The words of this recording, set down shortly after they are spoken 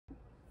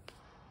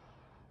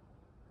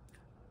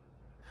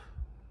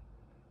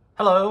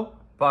Hello!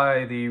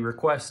 By the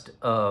request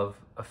of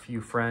a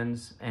few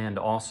friends and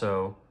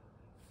also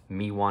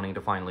me wanting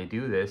to finally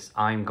do this,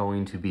 I'm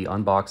going to be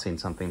unboxing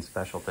something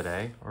special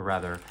today, or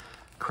rather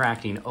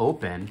cracking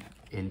open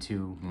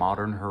into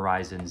Modern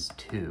Horizons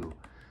 2,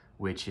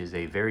 which is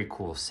a very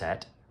cool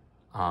set.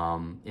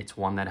 It's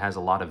one that has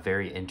a lot of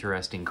very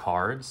interesting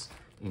cards,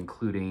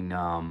 including,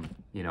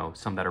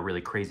 some that are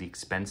really crazy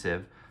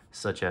expensive,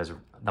 such as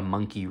the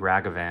monkey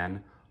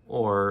ragavan,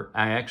 or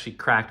I actually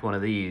cracked one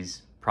of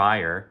these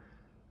prior.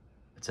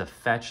 It's a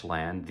fetch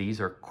land. These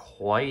are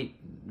quite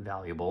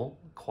valuable,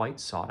 quite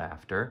sought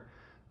after.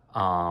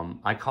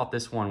 I caught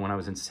this one when I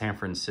was in San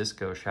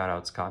Francisco. Shout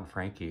out Scott and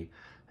Frankie.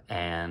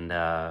 And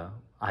I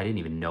didn't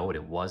even know what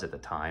it was at the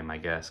time, I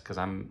guess, because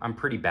I'm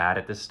pretty bad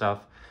at this stuff.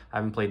 I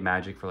haven't played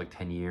Magic for like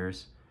 10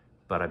 years,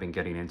 but I've been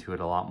getting into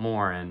it a lot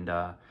more. And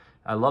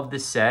I love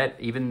this set.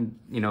 Even,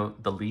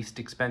 the least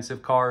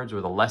expensive cards or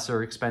the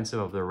lesser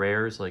expensive of the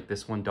rares, like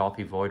this one,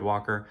 Dolphy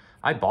Voidwalker.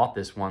 I bought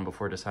this one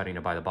before deciding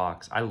to buy the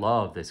box. I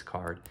love this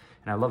card,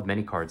 and I love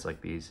many cards like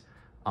these.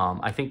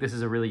 I think this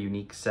is a really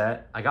unique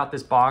set. I got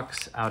this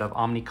box out of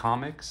Omni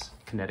Comics,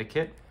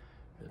 Connecticut,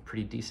 a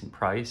pretty decent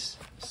price.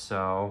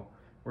 So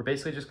we're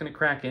basically just gonna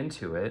crack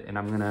into it, and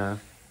I'm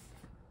gonna,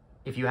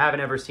 if you haven't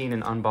ever seen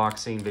an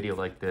unboxing video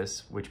like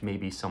this, which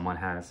maybe someone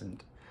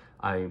hasn't,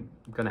 I'm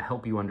gonna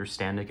help you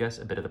understand, I guess,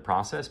 a bit of the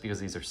process, because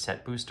these are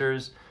set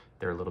boosters.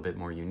 They're a little bit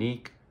more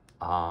unique.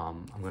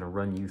 I'm gonna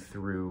run you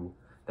through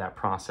that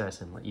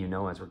process and let you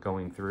know as we're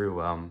going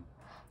through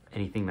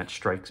anything that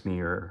strikes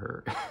me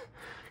or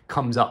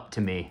comes up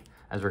to me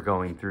as we're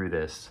going through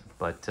this.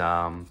 But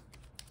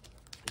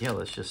yeah,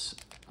 let's just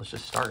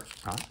start,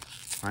 right?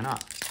 Why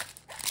not?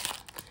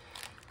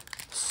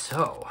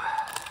 So,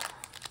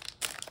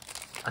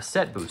 a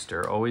set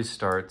booster always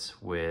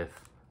starts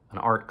with an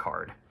art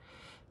card.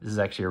 This is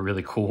actually a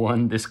really cool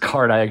one. This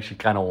card I actually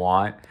kind of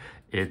want.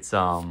 It's,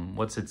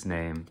 what's its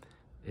name?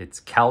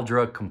 It's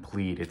Caldra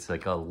Complete. It's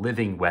like a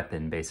living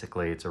weapon,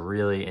 basically. It's a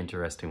really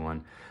interesting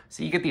one.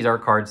 So you get these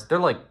art cards.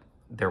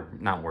 They're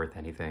not worth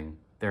anything.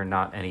 They're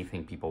not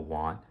anything people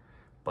want,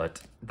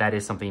 but that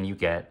is something you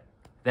get.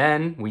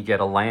 Then we get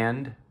a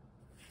land.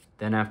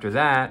 Then after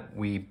that,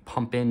 we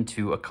pump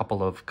into a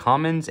couple of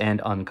commons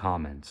and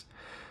uncommons.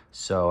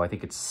 So I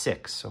think it's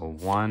 6. So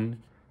 1,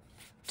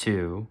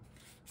 2,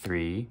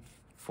 3,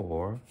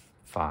 4,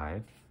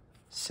 5,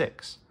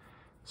 6.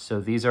 So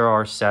these are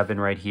our 7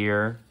 right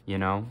here,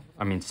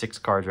 6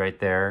 cards right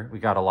there. We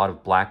got a lot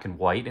of black and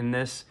white in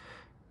this.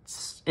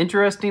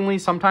 Interestingly,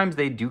 sometimes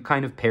they do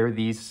kind of pair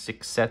these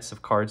 6 sets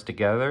of cards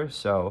together.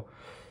 So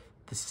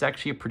this is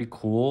actually a pretty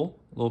cool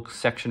little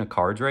section of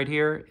cards right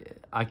here.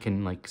 I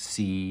can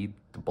see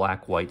the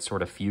black-white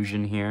sort of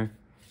fusion here.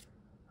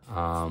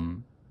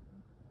 Some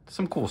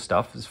cool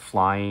stuff is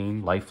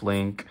flying,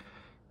 lifelink.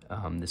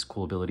 This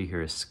cool ability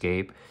here,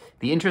 escape.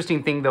 The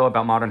interesting thing, though,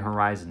 about Modern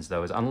Horizons,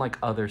 though, is unlike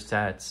other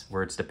sets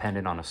where it's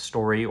dependent on a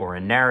story or a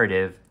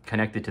narrative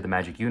connected to the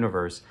Magic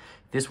universe,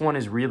 this one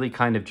is really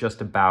kind of just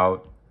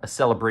about a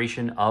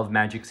celebration of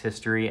Magic's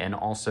history and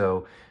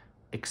also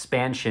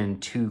expansion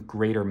to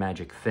greater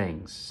Magic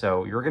things.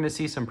 So you're going to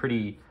see some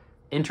pretty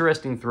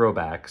interesting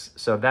throwbacks.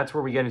 So that's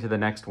where we get into the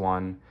next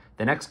one.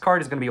 The next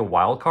card is going to be a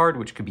wild card,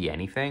 which could be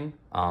anything.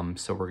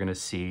 So we're going to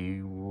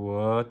see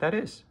what that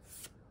is.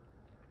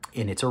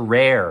 And it's a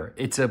rare.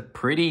 It's a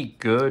pretty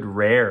good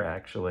rare,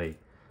 actually.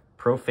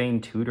 Profane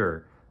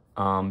Tutor.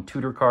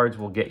 Tutor cards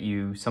will get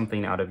you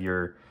something out of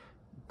your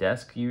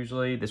desk,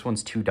 usually. This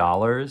one's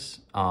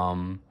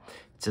 $2.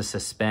 It's a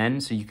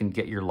suspend, so you can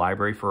get your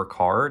library for a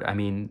card. I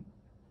mean,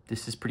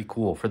 this is pretty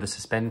cool for the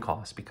suspend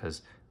cost,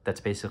 because that's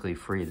basically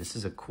free. This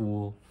is a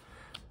cool,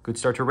 good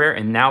start to rare.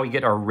 And now we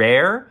get our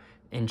rare,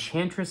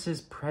 Enchantress's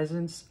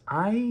Presence.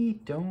 I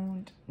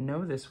don't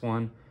know this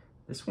one.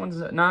 This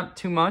one's not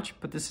too much,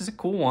 but this is a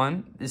cool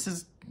one. This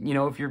is,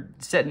 if you're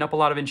setting up a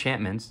lot of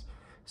enchantments.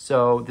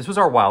 So this was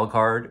our wild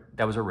card.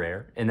 That was a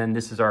rare. And then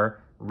this is our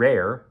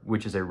rare,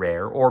 which is a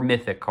rare or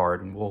mythic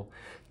card. And we'll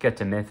get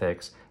to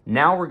mythics.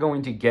 Now we're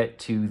going to get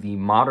to the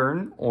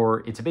modern,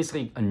 or it's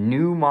basically a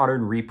new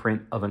modern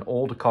reprint of an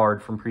old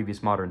card from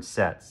previous modern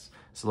sets.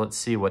 So let's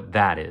see what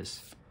that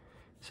is.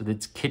 So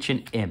that's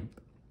Kitchen Imp.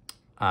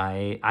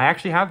 I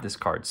actually have this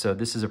card, so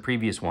this is a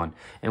previous one.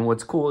 And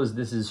what's cool is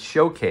this is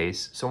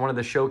Showcase. So one of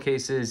the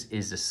showcases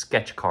is a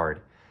sketch card.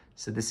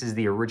 So this is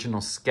the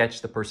original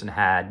sketch the person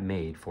had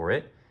made for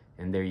it.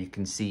 And there you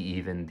can see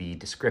even the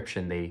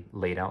description they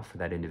laid out for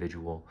that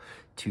individual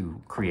to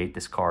create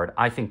this card.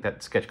 I think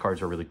that sketch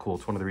cards are really cool.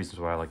 It's one of the reasons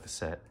why I like the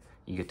set.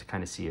 You get to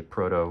kind of see a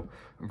proto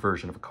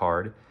version of a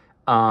card.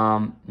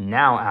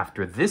 Now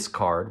after this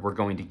card, we're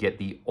going to get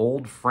the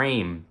old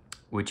frame,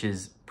 which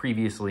is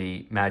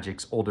previously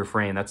Magic's older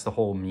frame. That's the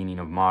whole meaning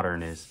of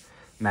modern, is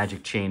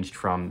Magic changed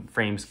from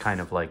frames kind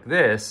of like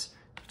this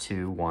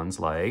to ones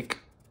like,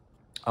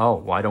 oh,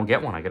 well, I don't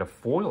get one. I get a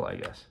foil, I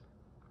guess.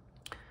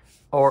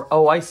 Or,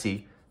 oh, I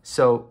see.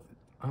 So,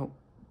 oh,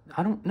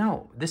 I don't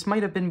know. This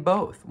might have been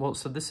both. Well,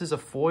 so this is a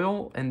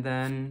foil, and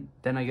then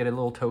I get a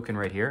little token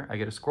right here. I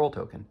get a scroll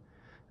token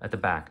at the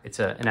back.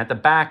 And at the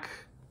back,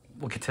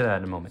 we'll get to that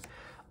in a moment.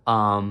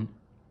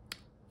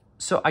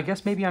 So I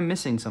guess maybe I'm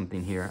missing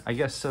something here. I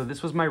guess, so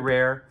this was my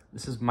rare.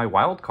 This is my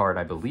wild card,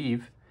 I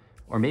believe.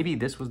 Or maybe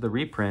this was the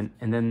reprint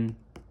and then,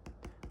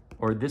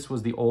 or this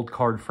was the old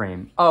card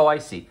frame. Oh, I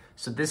see.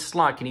 So this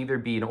slot can either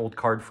be an old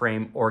card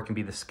frame or it can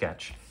be the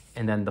sketch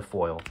and then the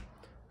foil.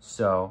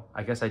 So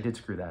I guess I did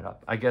screw that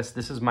up. I guess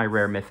this is my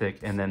rare mythic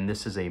and then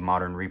this is a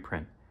modern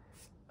reprint.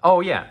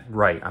 Oh yeah,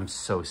 right. I'm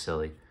so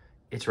silly.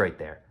 It's right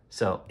there.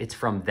 So it's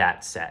from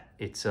that set.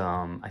 It's,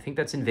 I think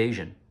that's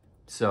Invasion.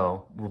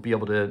 So we'll be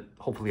able to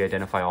hopefully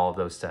identify all of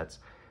those sets.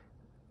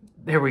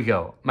 There we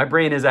go. My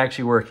brain is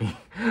actually working.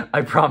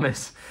 I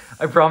promise.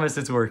 I promise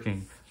it's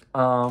working.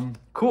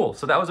 Cool.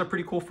 So that was a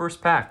pretty cool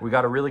first pack. We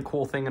got a really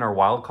cool thing in our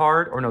wild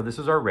card. Or no, this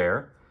is our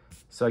rare.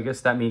 So I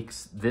guess that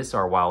makes this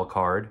our wild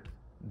card.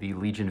 The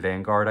Legion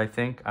Vanguard, I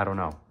think. I don't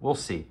know. We'll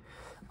see.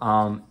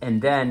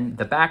 And then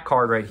the back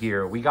card right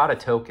here, we got a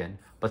token,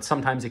 but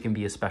sometimes it can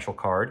be a special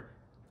card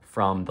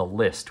from the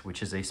list,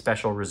 which is a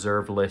special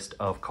reserved list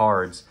of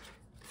cards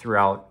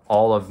throughout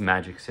all of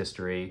Magic's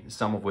history,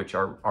 some of which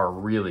are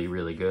really,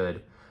 really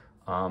good.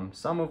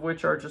 Some of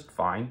which are just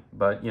fine,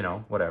 but you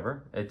know,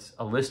 whatever. It's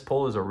a list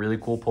pull is a really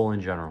cool pull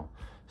in general.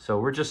 So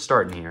we're just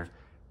starting here.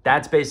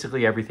 That's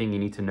basically everything you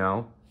need to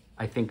know.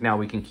 I think now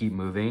we can keep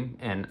moving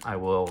and I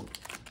will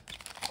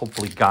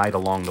hopefully guide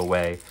along the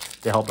way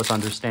to help us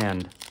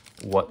understand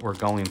what we're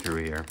going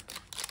through here.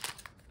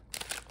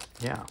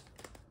 Yeah.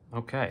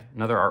 Okay,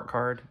 another art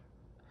card.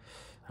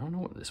 I don't know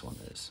what this one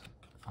is.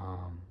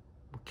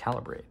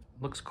 Calibrate.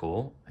 Looks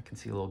cool. I can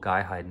see a little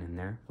guy hiding in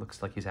there.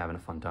 Looks like he's having a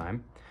fun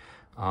time.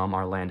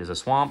 Our land is a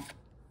swamp.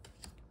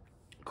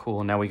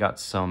 Cool. Now we got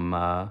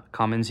some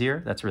commons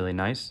here. That's really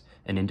nice.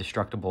 An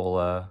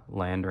indestructible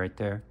land right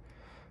there.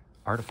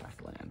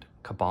 Artifact land.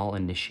 Cabal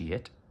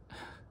Initiate.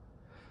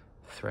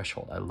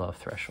 Threshold. I love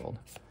Threshold.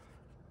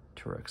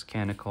 Turex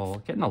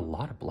Canicle. Getting a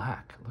lot of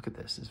black. Look at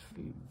this.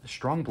 There's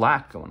strong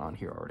black going on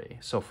here already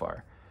so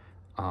far.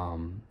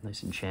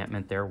 Nice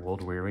enchantment there.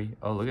 World Weary.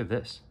 Oh, look at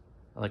this.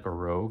 I like a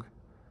rogue.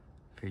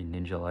 Very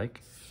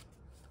ninja-like.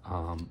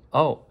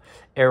 Oh,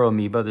 Arrow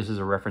Amoeba. This is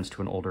a reference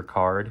to an older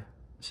card.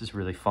 This is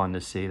really fun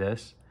to see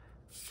this.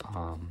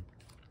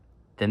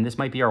 Then this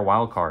might be our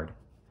wild card.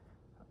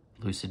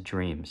 Lucid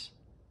Dreams.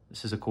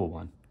 This is a cool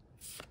one.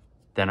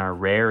 Then our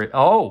rare...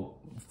 Oh,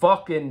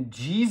 fucking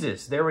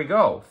Jesus. There we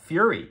go.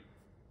 Fury.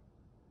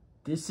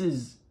 This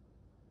is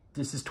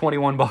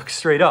 21 bucks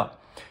straight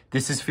up.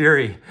 This is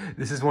Fury.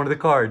 This is one of the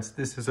cards.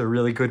 This is a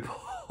really good pull.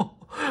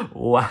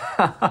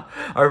 Wow.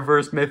 Our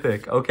first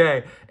mythic.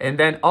 Okay. And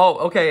then, oh,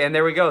 okay. And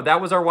there we go. That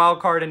was our wild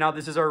card. And now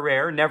this is our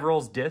rare.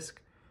 Neverill's Disc.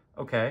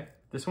 Okay.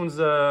 This one's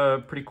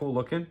pretty cool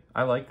looking.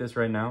 I like this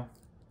right now.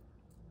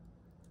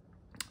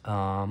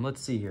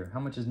 Let's see here. How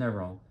much is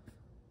Neverill?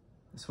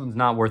 This one's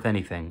not worth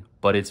anything,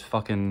 but it's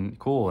fucking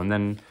cool. And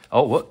then,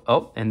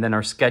 and then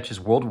our sketch is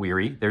World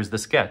Weary. There's the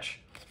sketch.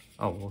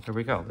 Oh, well, here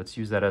we go. Let's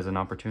use that as an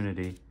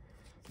opportunity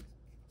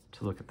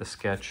to look at the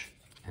sketch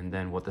and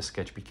then what the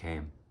sketch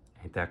became.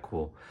 Ain't that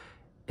cool?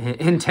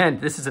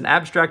 Intent. This is an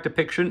abstract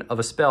depiction of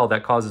a spell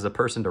that causes a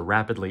person to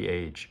rapidly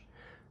age.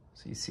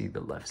 So you see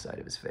the left side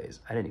of his face.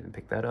 I didn't even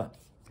pick that up.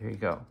 There you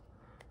go.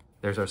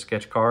 There's our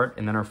sketch card.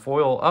 And then our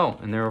foil. Oh,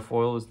 and there our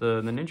foil is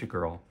the Ninja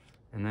Girl.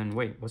 And then,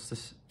 wait, what's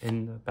this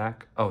in the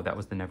back? Oh, that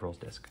was the Neverill's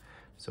Disc.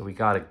 So we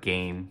got a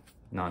game,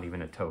 not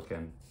even a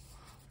token.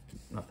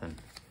 Nothing.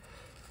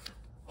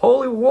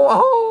 Holy, whoa,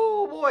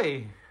 oh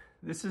boy.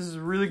 This is a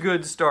really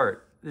good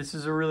start. This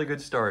is a really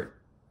good start.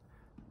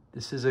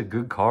 This is a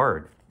good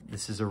card.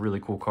 This is a really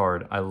cool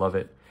card. I love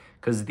it.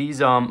 Because these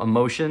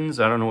emotions,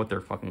 I don't know what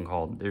they're fucking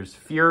called. There's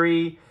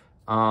fury,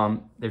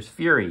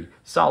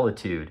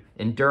 solitude,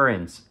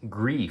 endurance,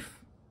 grief.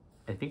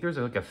 I think there's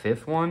like a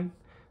fifth one.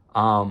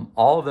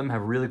 All of them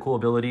have really cool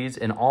abilities,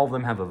 and all of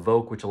them have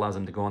evoke, which allows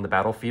them to go on the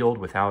battlefield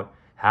without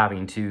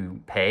having to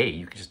pay.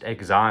 You can just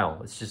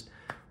exile. It's just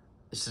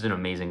an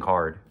amazing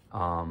card.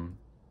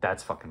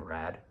 That's fucking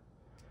rad.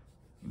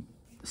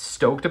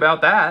 Stoked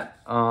about that.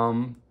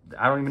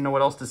 I don't even know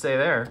what else to say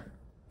there.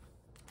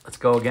 Let's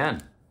go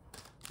again.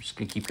 We're just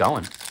gonna keep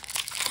going.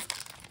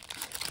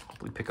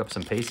 Hopefully pick up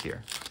some pace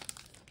here.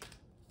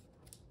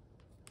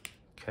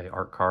 Okay,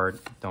 art card.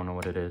 Don't know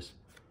what it is.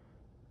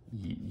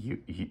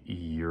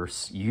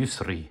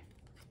 Yusri.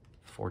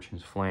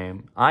 Fortune's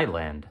Flame.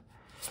 Island.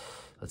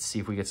 Let's see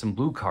if we get some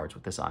blue cards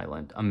with this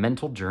island. A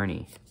Mental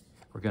Journey.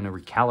 We're going to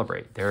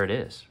recalibrate. There it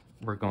is.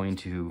 We're going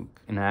to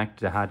enact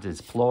the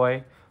Had's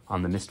ploy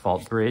on the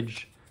Mistvault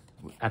Bridge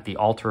at the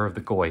altar of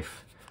the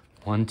Goyf.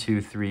 1, 2,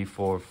 3,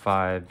 4,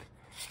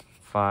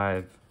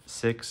 5,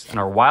 6. And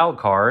our wild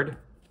card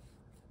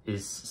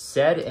is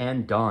said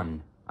and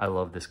done. I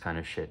love this kind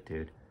of shit,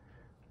 dude.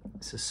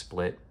 This is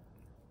split.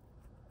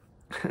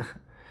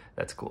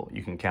 That's cool.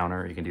 You can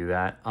counter, you can do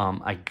that.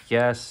 I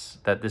guess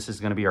that this is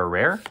going to be our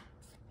rare.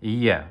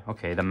 Yeah,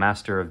 okay. The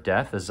Master of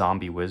Death, a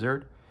zombie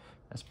wizard.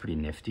 That's pretty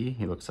nifty.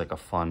 He looks like a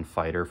fun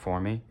fighter for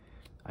me.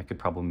 I could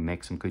probably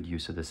make some good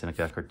use of this in a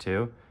deck or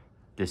two.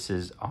 This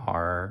is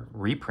our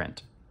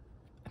reprint.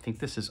 I think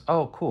this is,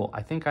 oh, cool.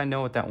 I think I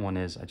know what that one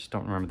is. I just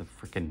don't remember the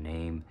freaking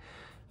name.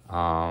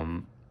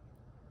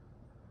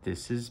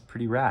 This is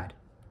pretty rad.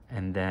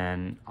 And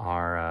then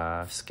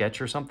our sketch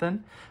or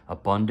something,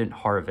 abundant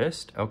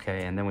harvest.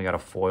 Okay, and then we got a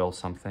foil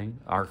something,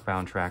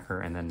 arcbound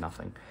tracker, and then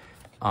nothing.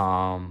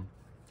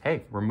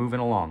 Hey, we're moving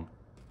along.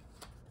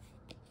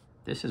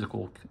 This is a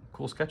cool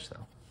sketch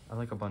though. I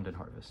like abundant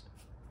harvest.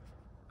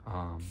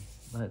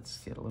 Let's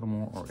get a little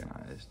more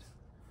organized.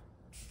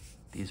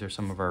 These are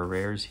some of our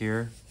rares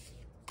here.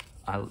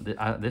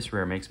 This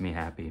rare makes me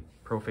happy.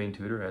 Profane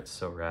tutor, that's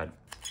so rad.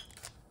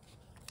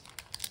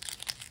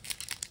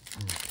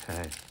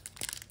 Okay.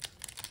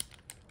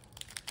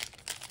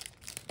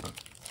 Oh,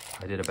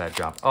 I did a bad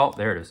job. Oh,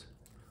 there it is.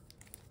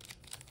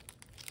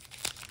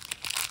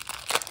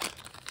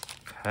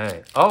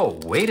 Okay. Oh,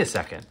 wait a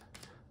second.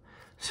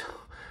 So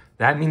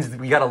that means that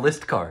we got a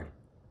list card.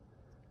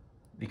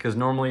 Because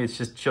normally it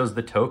just shows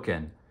the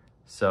token.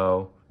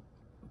 So,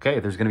 okay,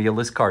 there's going to be a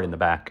list card in the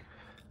back.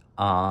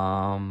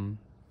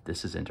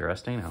 This is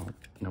interesting. I don't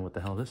know what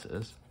the hell this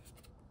is.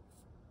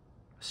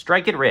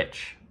 Strike it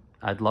rich.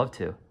 I'd love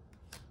to.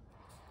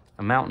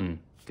 A mountain.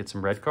 Get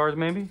some red cards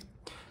maybe?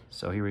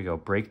 So here we go.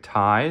 Break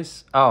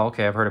ties. Oh,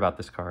 okay, I've heard about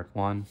this card.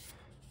 One.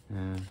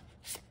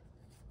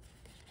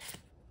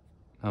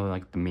 Oh,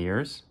 like the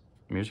mirrors.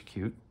 Mirrors are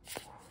cute.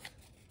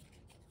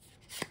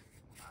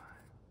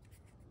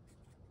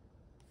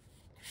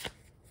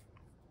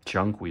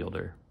 Junk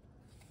wielder.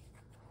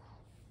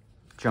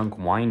 Junk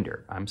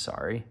winder. I'm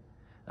sorry.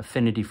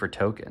 Affinity for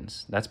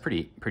tokens. That's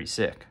pretty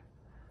sick.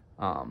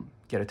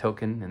 Get a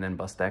token and then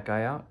bust that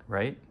guy out,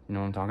 right? You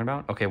know what I'm talking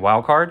about? Okay,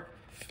 wild card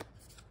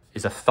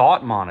is a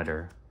thought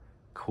monitor.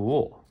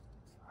 Cool.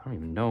 I don't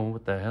even know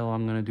what the hell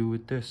I'm gonna do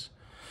with this.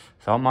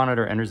 Thought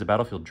monitor enters the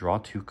battlefield. Draw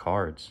 2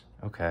 cards.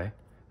 Okay.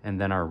 And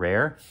then our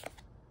rare.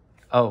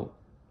 Oh.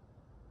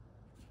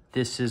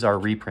 This is our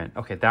reprint.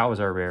 Okay, that was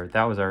our rare.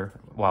 That was our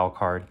wild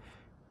card.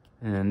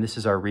 And then this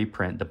is our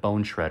reprint, the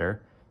Bone Shredder.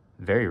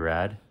 Very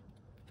rad.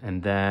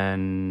 And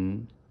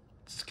then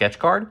sketch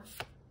card.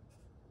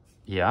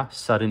 Yeah,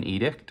 Sudden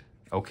Edict.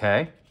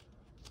 Okay.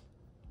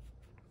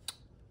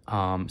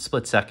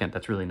 Split second.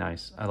 That's really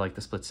nice. I like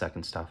the split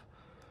second stuff.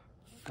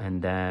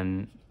 And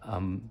then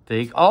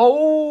big.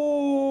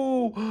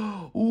 Oh,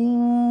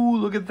 ooh,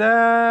 look at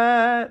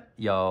that.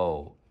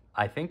 Yo,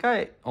 I think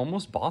I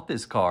almost bought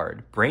this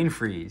card. Brain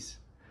Freeze.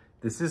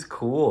 This is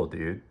cool,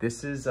 dude.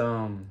 This is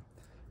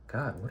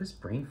God, what is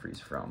Brain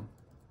Freeze from?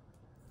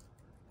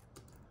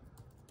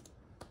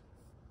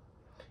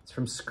 It's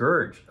from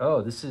Scourge.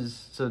 Oh, this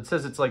is, so it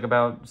says it's like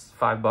about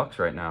 $5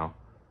 right now.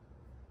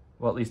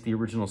 Well, at least the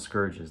original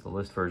Scourge is. The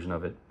list version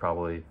of it,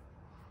 probably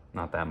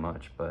not that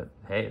much. But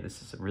hey,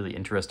 this is a really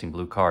interesting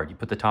blue card. You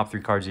put the top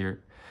 3 cards here,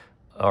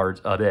 or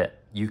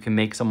you can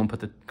make someone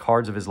put the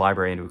cards of his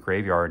library into a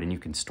graveyard and you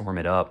can storm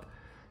it up.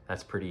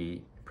 That's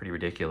pretty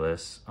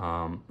ridiculous.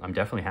 I'm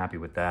definitely happy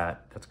with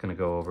that. That's gonna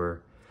go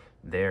over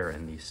there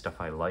and the stuff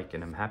I like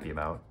and I'm happy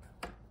about.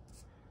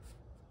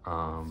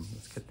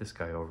 Let's get this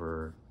guy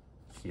over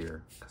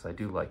here because I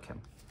do like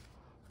him.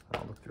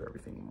 I'll look through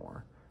everything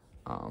more.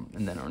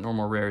 And then our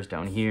normal rares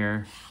down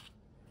here.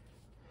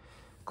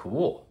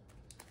 Cool.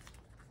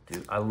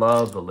 Dude, I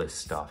love the list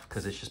stuff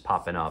because it's just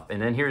popping up.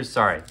 And then here's,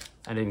 sorry,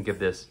 I didn't give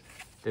this.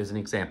 There's an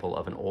example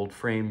of an old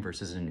frame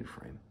versus a new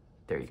frame.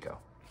 There you go.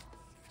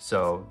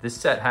 So this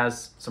set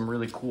has some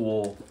really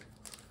cool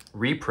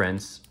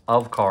reprints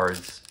of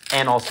cards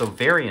and also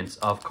variants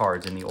of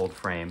cards in the old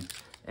frame.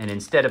 And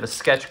instead of a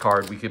sketch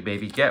card, we could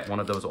maybe get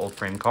one of those old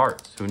frame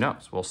cards. Who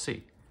knows? We'll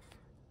see.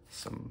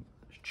 Some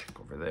chick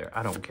over there.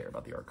 I don't care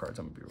about the art cards.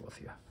 I'm gonna be real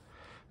with you.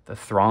 The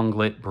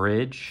Thronglit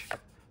Bridge,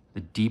 the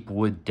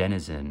Deepwood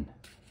Denizen,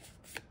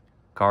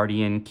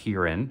 Guardian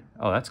Kieran.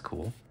 Oh, that's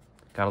cool.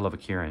 Gotta love a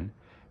Kieran.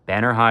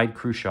 Bannerhide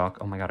Krushock.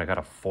 Oh my god, I got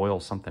a foil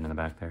something in the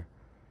back there.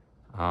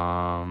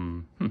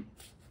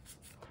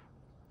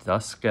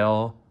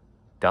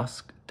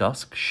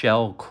 Dusk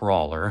Shell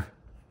Crawler.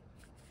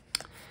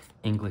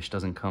 English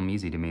doesn't come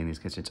easy to me in these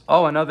kitchens.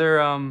 Oh, another,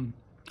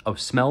 oh,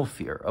 Smell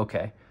Fear.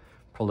 Okay.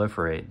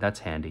 Proliferate. That's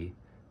handy.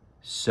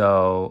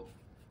 So,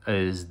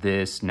 is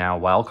this now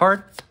wild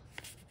card?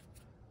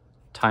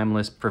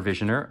 Timeless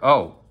Provisioner.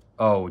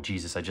 Oh,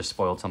 Jesus, I just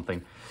spoiled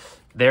something.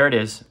 There it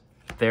is.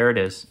 There it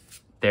is.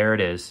 There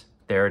it is.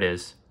 There it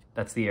is.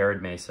 That's the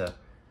Arid Mesa.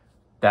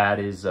 That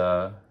is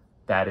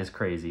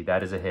crazy.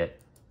 That is a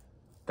hit.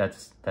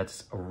 That's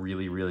a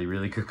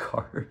really good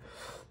card.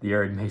 The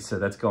Arid Mesa,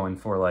 that's going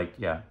for like,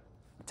 yeah,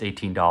 it's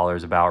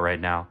 $18 about right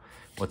now.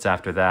 What's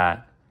after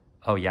that?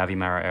 Oh,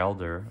 Yavimara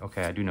Elder.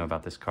 Okay, I do know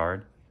about this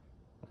card.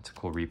 That's a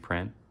cool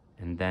reprint.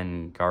 And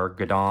then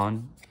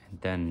Gargadon,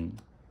 and then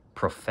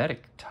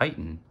Prophetic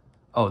Titan.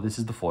 Oh, this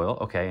is the foil.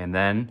 Okay, and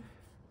then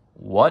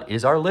what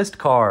is our list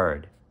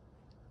card?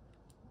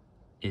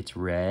 It's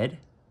red.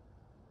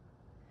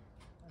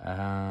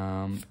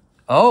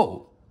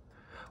 Oh.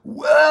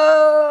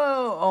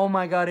 Whoa! Oh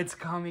my god, it's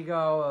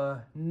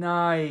Kamigawa.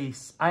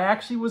 Nice. I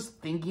actually was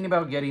thinking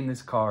about getting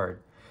this card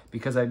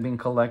because I've been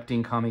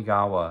collecting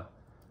Kamigawa.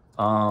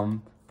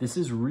 This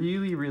is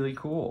really, really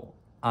cool.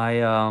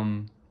 I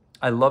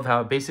love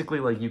how basically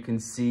like you can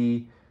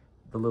see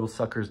the little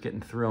suckers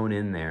getting thrown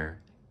in there.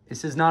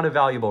 This is not a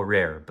valuable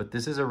rare, but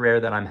this is a rare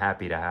that I'm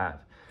happy to have.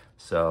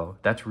 So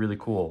that's really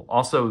cool.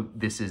 Also,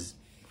 this is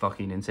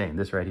fucking insane.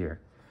 This right here.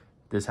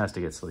 This has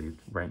to get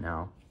sleeved right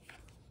now.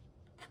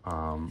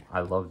 I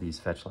love these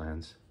fetch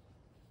lands.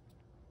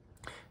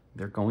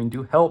 They're going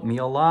to help me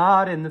a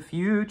lot in the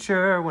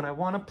future when I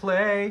want to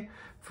play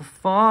for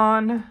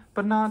fun,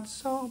 but not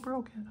so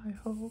broken, I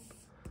hope.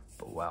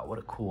 But wow, what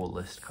a cool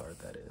list card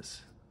that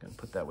is. I'm gonna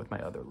put that with my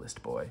other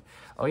list boy.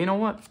 Oh, you know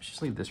what? I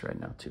should leave this right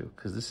now too,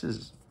 because this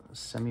is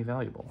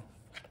semi-valuable.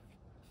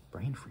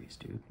 Brain freeze,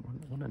 dude.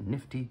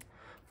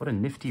 What a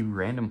nifty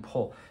random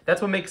pull.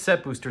 That's what makes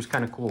set boosters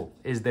kind of cool,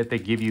 is that they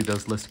give you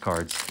those list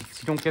cards,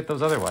 because you don't get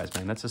those otherwise,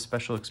 man. That's a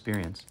special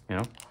experience, you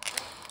know?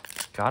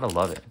 Gotta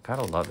love it.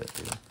 Gotta love it,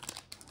 dude.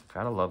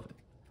 Gotta love it.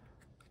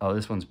 Oh,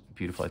 this one's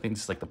beautiful. I think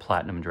this is like the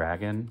Platinum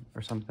Dragon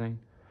or something.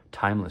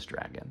 Timeless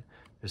Dragon.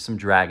 There's some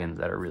dragons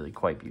that are really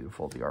quite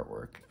beautiful, the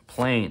artwork.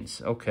 Plains,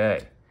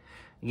 okay.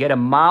 You get a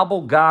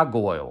Marble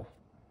Gargoyle.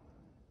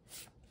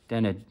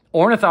 Then an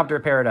Ornithopter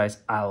Paradise.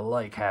 I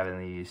like having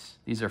these.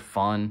 These are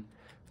fun.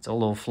 It's a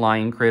little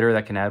flying critter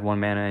that can add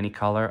 1 mana any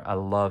color. I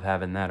love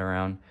having that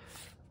around.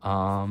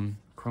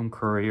 Chrome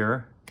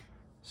Courier.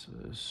 So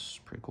this is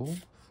pretty cool.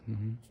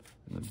 And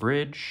the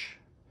bridge.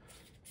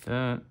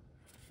 That.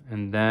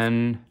 And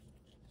then,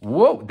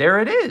 whoa, there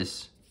it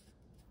is.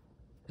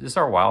 Is this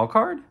our wild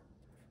card?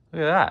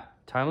 Look at that.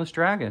 Timeless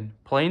Dragon.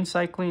 Plain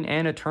Cycling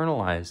and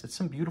Eternalized. That's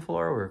some beautiful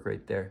artwork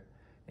right there.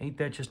 Ain't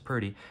that just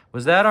pretty?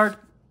 Was that our...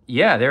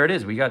 Yeah, there it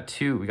is. We got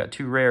two. We got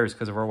 2 rares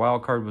because of our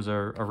wild card was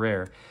a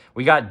rare.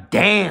 We got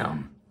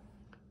Damn.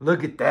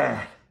 Look at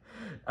that.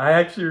 I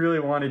actually really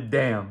wanted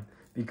Damn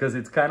because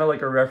it's kind of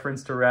like a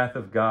reference to Wrath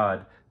of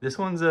God. This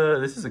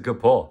is a good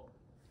pull.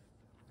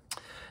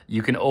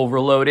 You can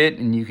overload it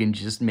and you can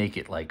just make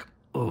it like,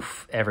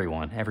 oof,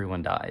 everyone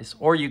dies.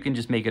 Or you can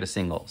just make it a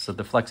single. So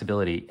the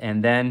flexibility.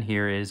 And then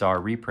here is our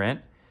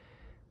reprint.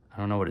 I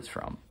don't know what it's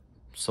from.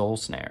 Soul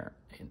Snare.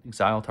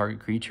 Exile target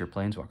creature,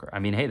 planeswalker. I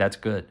mean, hey, that's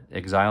good.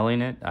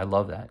 Exiling it, I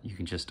love that. You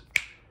can just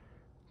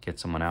get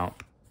someone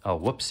out. Oh,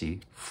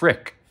 whoopsie.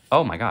 Frick.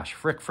 Oh my gosh,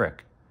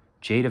 frick.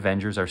 Jade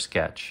Avengers are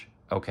sketch.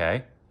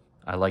 Okay.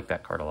 I like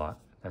that card a lot.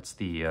 That's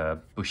the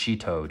Bushy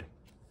Toad.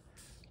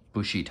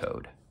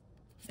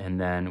 And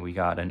then we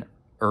got an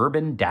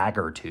Urban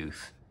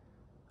Daggertooth.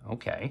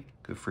 Okay,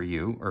 good for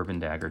you,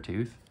 Urban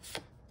Daggertooth.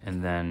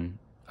 And then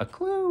a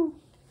clue.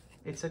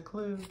 It's a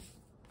clue.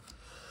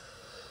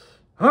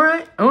 All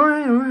right.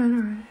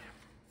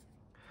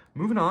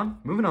 Moving on.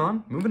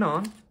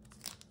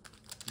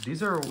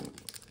 These are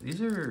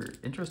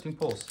interesting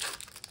pulls.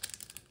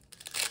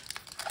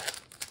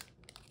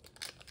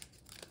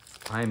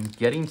 I'm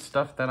getting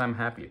stuff that I'm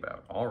happy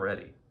about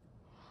already.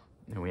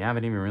 And we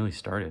haven't even really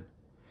started.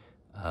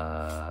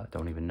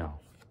 Don't even know.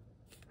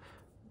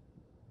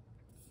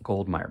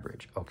 Goldmire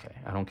Bridge. Okay,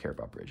 I don't care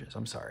about bridges.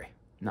 I'm sorry.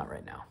 Not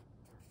right now.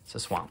 It's a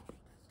swamp.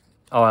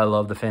 Oh, I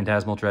love the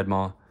Phantasmal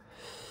Dreadmaw.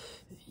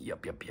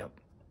 Yup.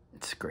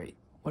 It's great.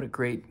 What a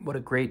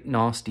great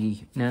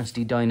nasty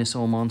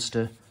dinosaur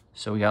monster.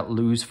 So we got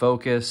Lose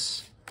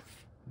Focus,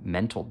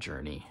 Mental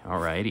Journey.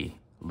 Alrighty.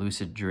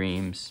 Lucid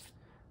Dreams.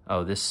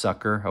 Oh, this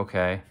sucker.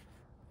 Okay.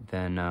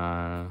 Then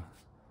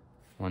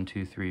 1,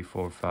 2, 3,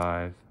 4,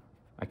 5.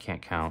 I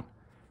can't count.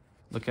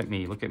 Look at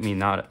me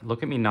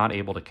not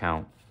able to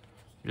count.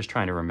 I'm just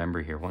trying to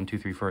remember here. 1, 2,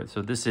 3, 4.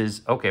 So this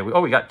is okay.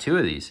 We got 2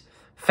 of these.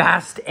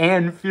 Fast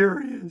and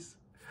Furious.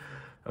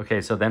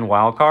 Okay, so then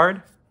wild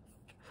card.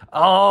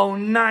 Oh,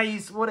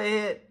 nice. What a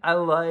hit. I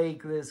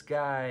like this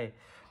guy.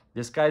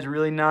 This guy's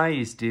really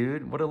nice,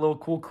 dude. What a little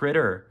cool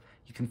critter.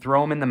 You can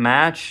throw him in the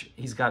match.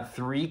 He's got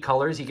 3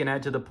 colors he can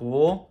add to the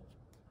pool.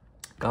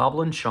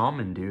 Goblin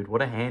Shaman, dude.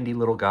 What a handy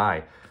little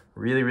guy.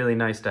 Really, really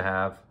nice to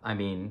have. I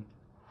mean,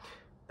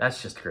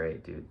 that's just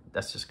great, dude.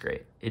 That's just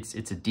great. It's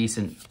a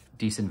decent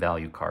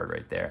value card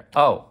right there.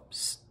 Oh,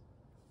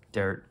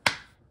 there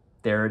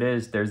it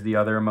is. There's the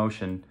other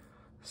emotion.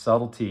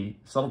 Subtley.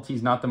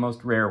 Subtlety's not the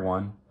most rare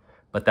one,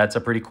 but that's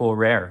a pretty cool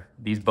rare.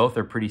 These both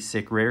are pretty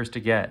sick rares to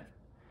get.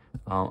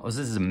 This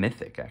is a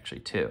mythic,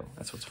 actually, too.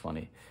 That's what's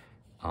funny.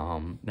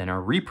 Then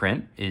our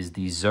reprint is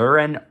the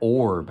Zuran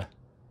Orb.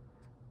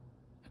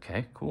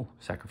 Okay, cool.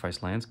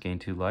 Sacrifice lands, gain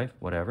 2 life,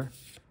 whatever.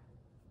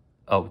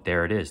 Oh,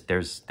 there it is.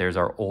 There's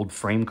our old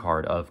frame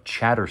card of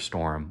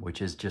Chatterstorm,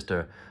 which is just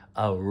a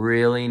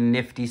really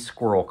nifty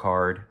squirrel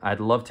card. I'd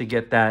love to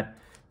get that.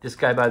 This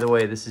guy, by the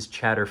way, this is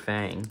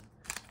Chatterfang.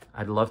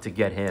 I'd love to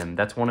get him.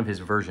 That's one of his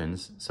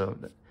versions. So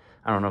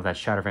I don't know if that's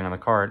Chatterfang on the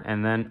card.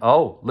 And then,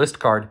 oh, list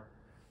card.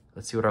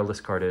 Let's see what our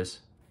list card is.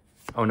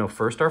 Oh, no,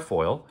 first our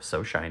foil.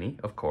 So shiny,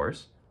 of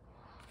course.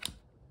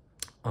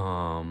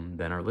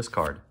 Then our list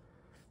card.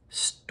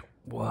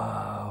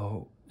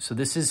 Wow. So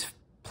this is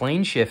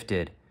plane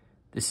shifted.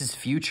 This is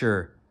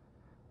future.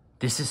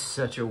 This is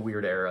such a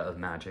weird era of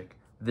Magic.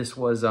 This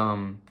was,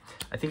 I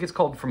think it's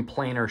called From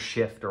Planar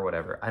Shift or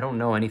whatever. I don't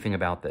know anything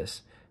about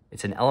this.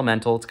 It's an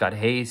elemental. It's got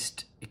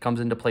haste. It comes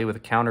into play with a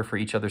counter for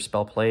each other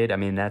spell played. I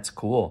mean, that's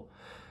cool.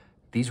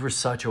 These were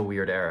such a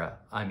weird era.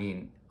 I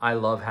mean, I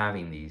love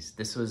having these.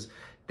 This was,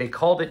 they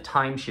called it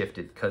time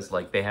shifted because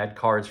like they had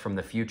cards from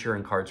the future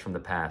and cards from the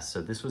past.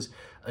 So this was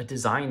a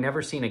design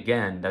never seen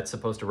again that's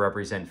supposed to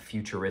represent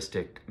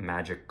futuristic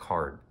magic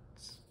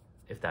cards,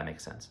 if that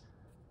makes sense.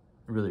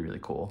 Really, really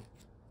cool.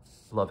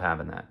 Love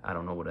having that. I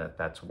don't know what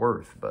that's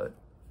worth, but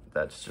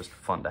that's just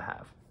fun to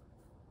have.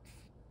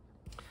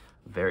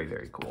 Very,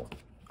 very cool.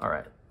 All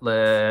right,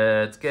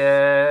 let's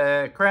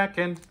get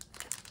cracking.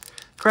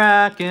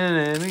 Cracking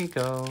and we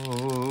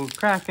go.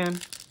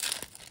 Cracking.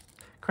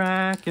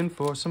 Cracking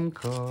for some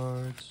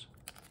cards.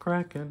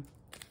 Cracking.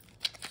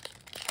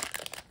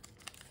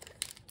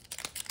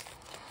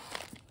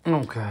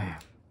 Okay,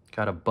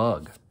 got a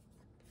bug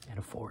and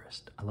a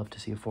forest. I love to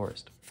see a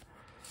forest.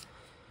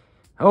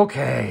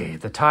 Okay,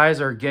 the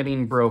ties are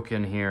getting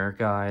broken here,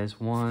 guys.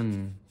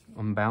 One,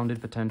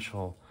 unbounded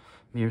potential,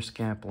 mere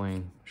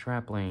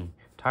shrapling,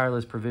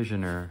 tireless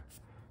provisioner,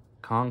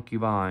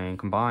 concubine,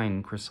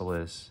 combined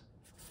chrysalis,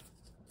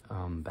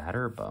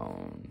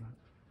 batterbone.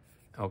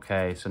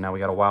 Okay, so now we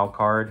got a wild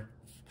card.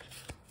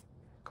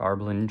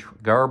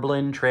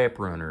 Garblin trap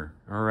runner.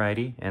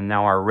 Alrighty, and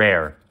now our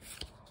rare.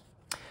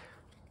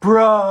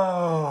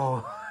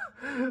 Bro!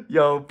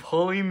 Yo,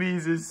 pulling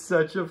these is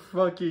such a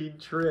fucking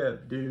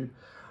trip, dude.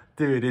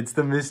 Dude, it's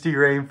the misty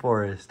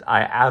rainforest.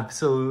 I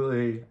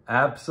absolutely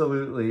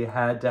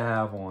had to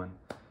have one.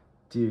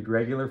 Dude,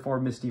 regular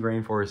form misty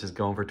rainforest is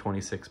going for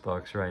 26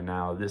 bucks right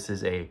now. This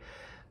is a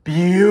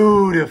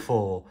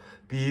beautiful,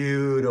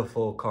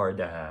 beautiful card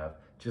to have.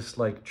 Just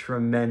like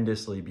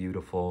tremendously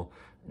beautiful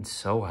and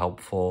so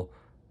helpful.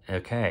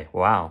 Okay,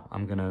 wow.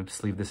 I'm gonna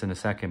sleeve this in a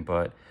second,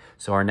 but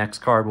so our next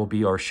card will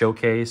be our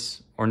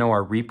showcase, or no,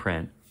 our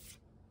reprint.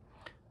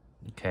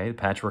 Okay, the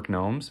patchwork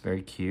gnomes,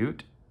 very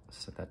cute.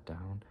 Set that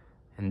down.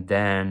 And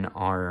then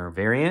our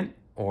variant,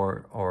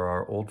 or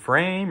our old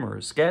frame,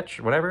 or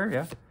sketch, whatever,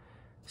 yeah.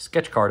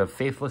 Sketch card of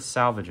Faithless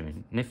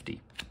Salvaging,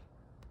 nifty.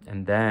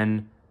 And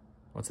then,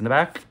 what's in the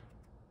back?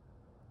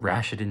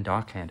 Rashidin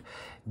Dockhand.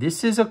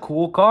 This is a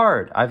cool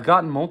card. I've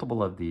gotten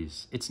multiple of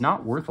these. It's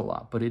not worth a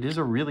lot, but it is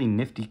a really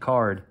nifty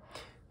card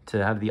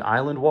to have the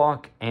island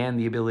walk and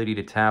the ability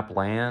to tap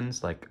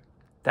lands. Like,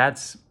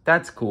 that's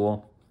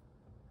cool.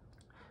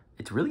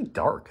 It's really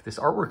dark. This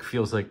artwork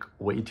feels like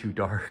way too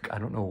dark. I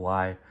don't know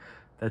why.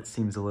 That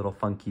seems a little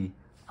funky.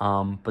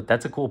 But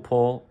that's a cool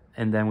pull.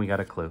 And then we got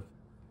a clue.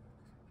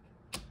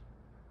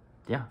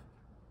 Yeah.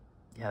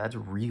 Yeah, that's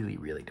really,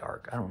 really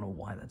dark. I don't know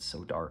why that's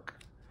so dark.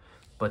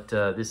 But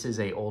this is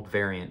a old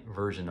variant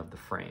version of the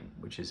frame,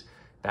 which is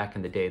back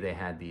in the day they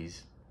had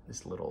this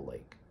little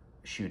like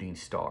shooting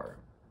star.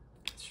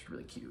 It's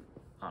really cute,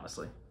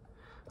 honestly.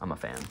 I'm a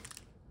fan.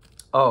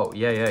 Oh,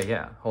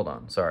 yeah. Hold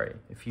on, sorry.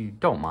 If you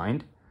don't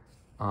mind,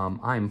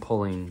 I'm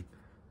pulling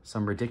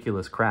some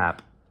ridiculous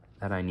crap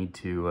that I need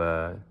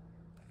to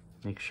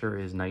make sure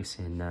is nice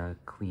and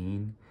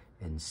clean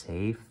and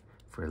safe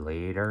for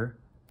later.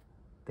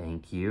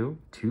 Thank you.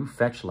 2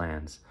 fetch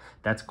lands.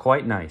 That's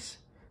quite nice.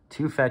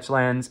 2 fetch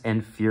lands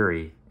and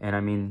Fury. And I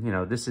mean, you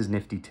know, this is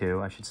nifty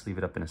too. I should sleeve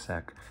it up in a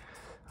sec.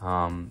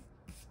 I'm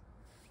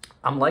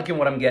liking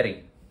what I'm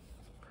getting.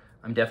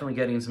 I'm definitely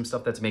getting some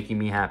stuff that's making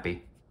me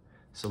happy.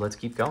 So let's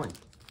keep going.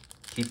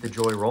 Keep the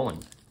joy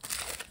rolling.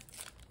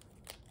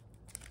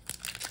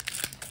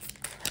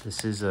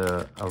 This is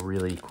a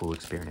really cool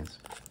experience.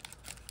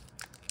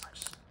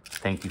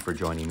 Thank you for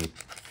joining me.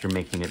 If you're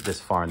making it this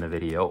far in the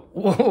video.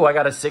 Whoa, I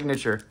got a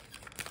signature.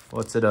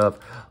 What's it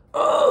up?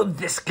 Oh,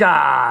 this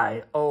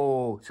guy.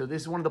 Oh, so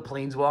this is one of the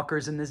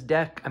planeswalkers in this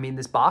deck. I mean,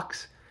 this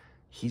box.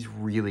 He's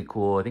really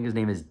cool. I think his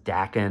name is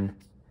Dakin.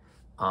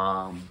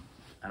 I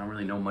don't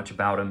really know much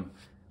about him.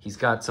 He's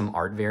got some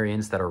art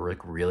variants that are like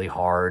really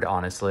hard,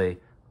 honestly.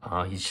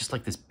 He's just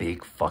like this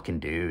big fucking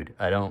dude.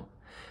 I don't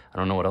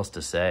know what else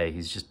to say.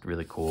 He's just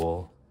really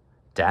cool.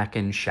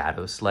 Dakin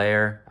Shadow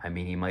Slayer. I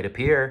mean, he might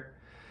appear.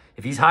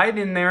 If he's hiding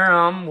in there,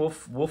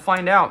 we'll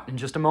find out in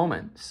just a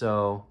moment.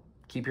 So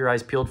keep your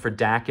eyes peeled for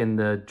Dakin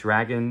the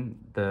dragon,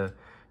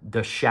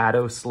 the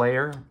Shadow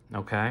Slayer.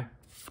 Okay.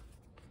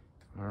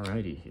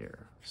 Alrighty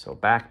here. So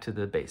back to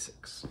the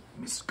basics.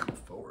 Let's go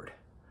forward.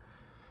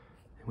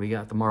 We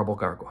got the Marble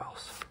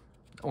Gargoyles.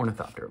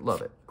 Ornithopter,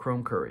 love it.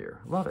 Chrome Courier,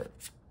 love it.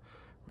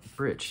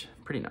 Bridge,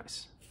 pretty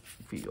nice.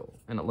 Feel,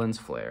 and a Lens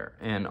Flare.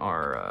 And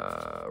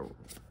our,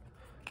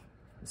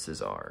 this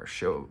is our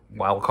show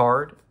wild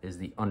card, is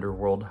the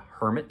Underworld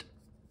Hermit.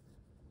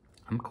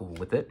 I'm cool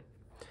with it.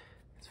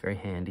 It's very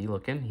handy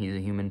looking. He's a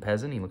human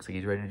peasant. He looks like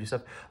he's ready to do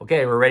stuff.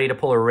 Okay, we're ready to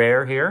pull a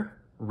rare here.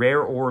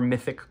 Rare or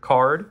mythic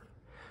card.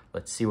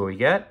 Let's see what we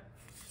get.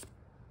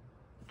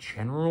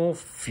 General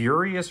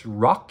Furious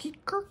Rocky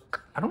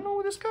Kirk. I don't know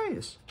who this guy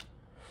is.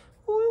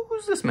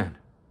 Who's this man?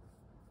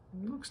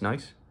 He looks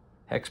nice.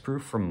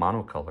 Hexproof from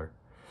Monocolor.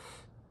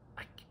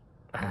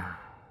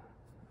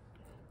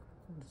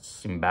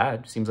 Seems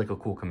bad. Seems like a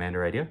cool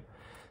commander idea.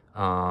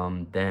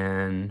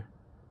 Then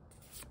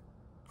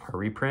our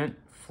reprint,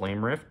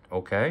 Flame Rift.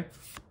 Okay.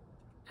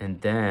 And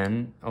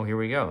then, oh, here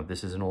we go.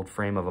 This is an old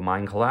frame of a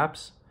mine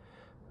collapse.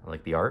 I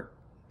like the art.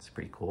 It's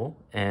pretty cool.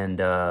 And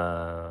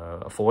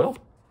a foil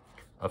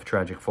of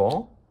Tragic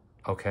Fall.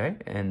 Okay,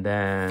 and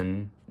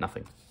then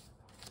nothing.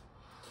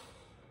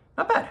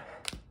 Not bad.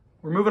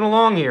 We're moving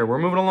along here. We're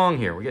moving along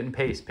here. We're getting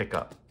pace, pick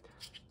up.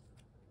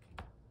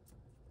 I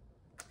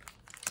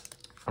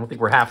don't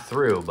think we're half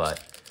through,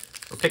 but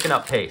we're picking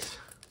up pace.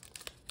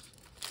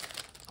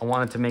 I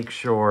wanted to make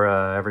sure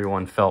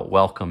everyone felt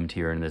welcomed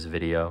here in this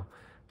video.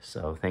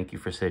 So thank you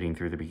for sitting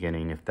through the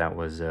beginning if that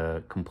was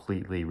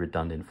completely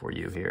redundant for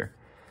you here.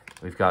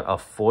 We've got a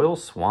foil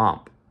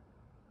swamp.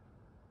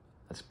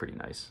 That's pretty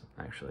nice,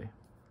 actually.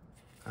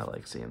 I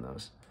like seeing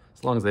those.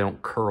 As long as they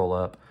don't curl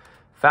up.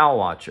 Foul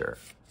Watcher.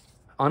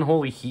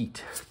 Unholy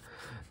Heat.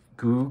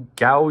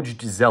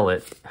 Gouged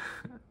Zealot.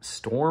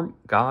 Storm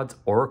God's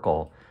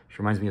Oracle. She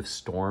reminds me of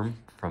Storm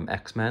from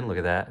X-Men. Look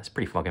at that. It's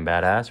pretty fucking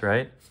badass,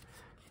 right?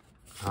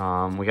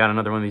 We got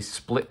another one of these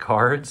split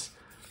cards.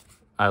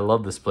 I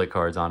love the split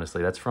cards,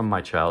 honestly. That's from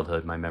my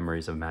childhood, my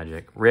memories of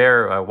Magic.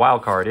 Rare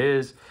wild card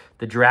is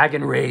the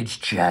Dragon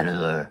Rage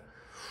Channeler.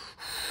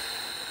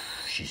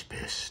 She's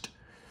pissed.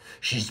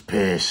 She's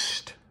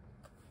pissed.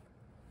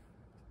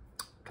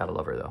 Gotta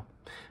love her, though.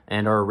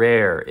 And our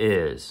rare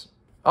is...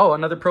 oh,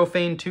 another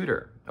Profane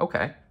Tutor.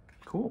 Okay,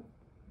 cool.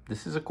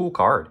 This is a cool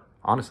card,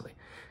 honestly.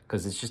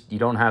 Because it's just, you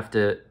don't have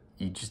to...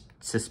 you just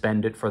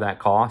suspend it for that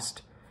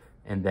cost.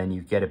 And then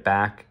you get it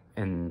back.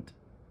 And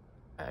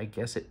I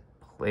guess it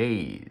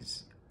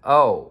plays.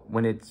 Oh,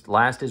 when its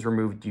last is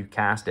removed, you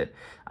cast it.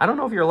 I don't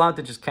know if you're allowed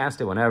to just cast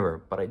it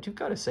whenever. But I do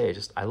gotta say,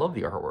 I love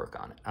the artwork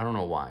on it. I don't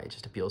know why. It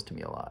just appeals to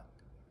me a lot.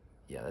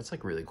 Yeah, that's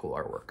like really cool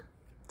artwork.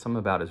 Something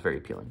about it is very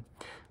appealing.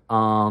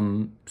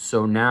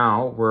 So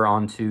now we're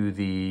on to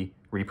the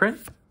reprint.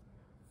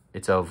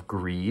 It's of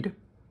Greed.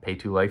 Pay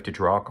 2 life to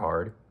draw a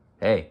card.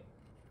 Hey,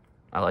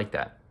 I like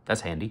that.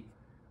 That's handy.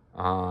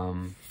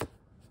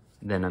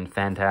 Then on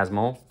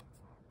Phantasmal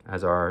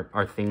as our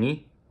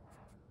thingy.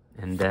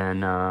 And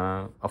then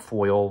a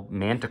foil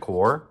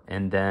Manticore.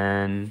 And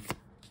then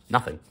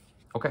nothing.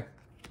 Okay.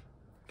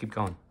 Keep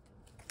going.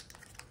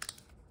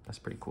 That's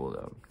pretty cool,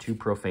 though. 2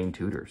 Profane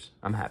Tutors.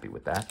 I'm happy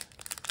with that.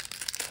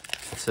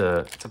 It's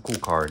a cool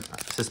card.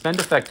 Suspend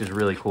Effect is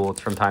really cool.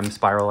 It's from Time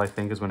Spiral, I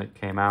think, is when it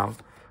came out.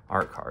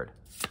 Art card.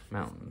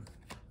 Mountain.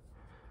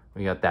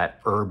 We got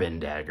that Urban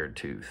Dagger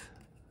Tooth.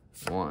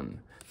 1.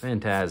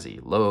 Phantasy.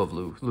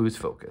 Lose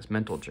Focus.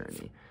 Mental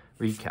Journey.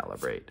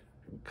 Recalibrate.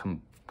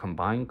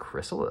 Combine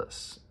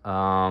Chrysalis.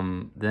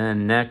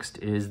 Then next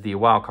is the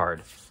wild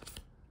card.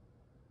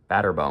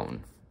 Batterbone.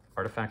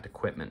 Artifact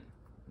Equipment.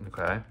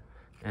 Okay.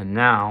 And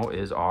now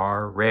is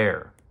our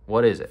rare.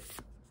 What is it?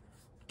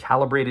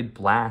 Calibrated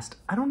Blast.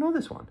 I don't know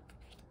this one.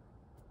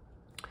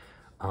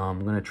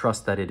 I'm going to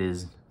trust that it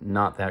is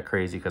not that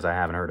crazy because I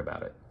haven't heard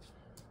about it.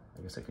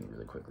 I guess I can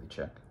really quickly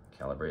check.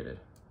 Calibrated.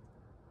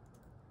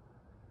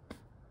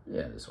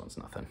 Yeah, this one's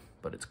nothing,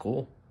 but it's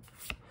cool.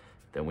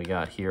 Then we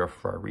got here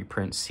for our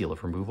reprint, Seal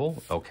of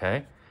Removal.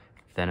 Okay.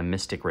 Then a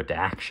Mystic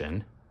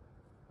Redaction.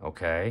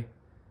 Okay.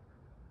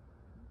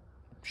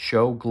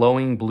 Show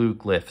Glowing Blue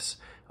Glyphs.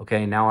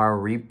 Okay, now our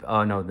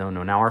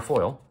now our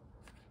foil.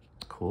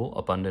 Cool,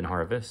 Abundant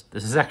Harvest.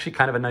 This is actually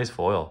kind of a nice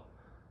foil.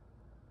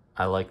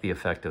 I like the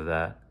effect of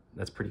that.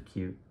 That's pretty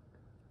cute.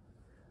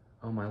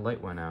 Oh, my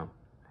light went out.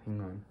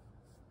 Hang on.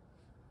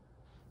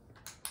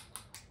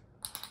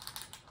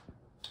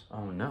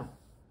 Oh, no.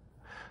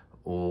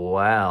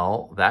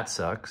 Well, that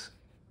sucks.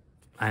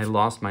 I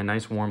lost my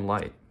nice warm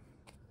light.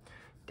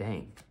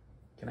 Dang.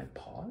 Can I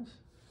pause?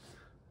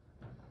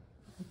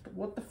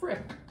 What the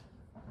frick?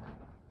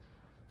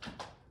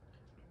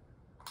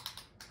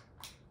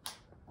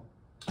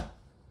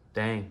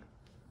 Dang.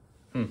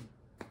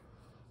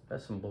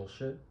 That's some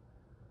bullshit.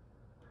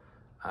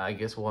 I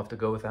guess we'll have to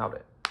go without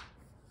it.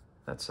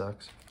 That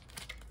sucks.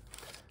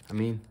 I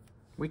mean,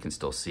 we can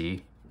still see.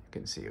 You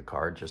can see a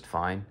card just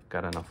fine.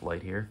 Got enough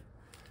light here.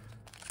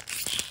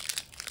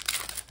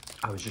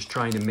 I was just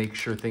trying to make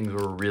sure things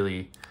were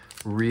really,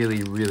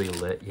 really, really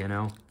lit, you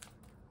know?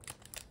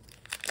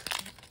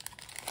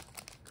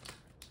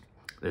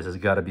 This has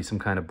got to be some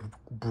kind of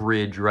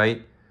bridge,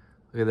 right?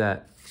 Look at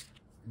that.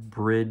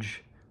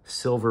 Bridge.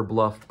 Silver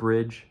Bluff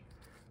Bridge.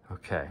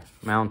 Okay.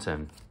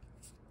 Mountain.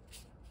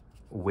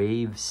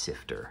 Wave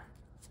Sifter.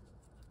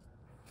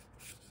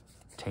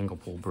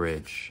 Tanglepool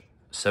Bridge.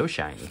 So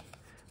shiny.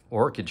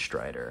 Orchid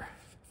Strider.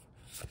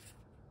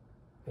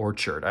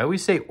 Orchard. I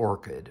always say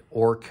orchid.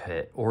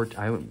 Orchid.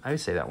 I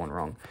always say that one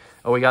wrong.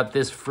 Oh, we got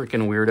this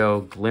freaking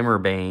weirdo.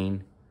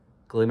 Glimmerbane.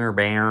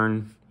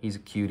 Glimmerbairn. He's a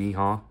cutie,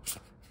 huh?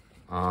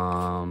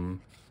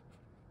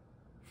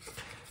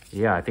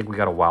 Yeah, I think we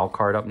got a wild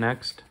card up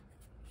next.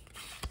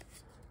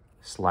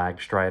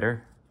 Slag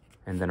Strider.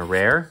 And then a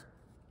rare.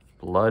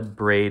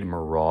 Bloodbraid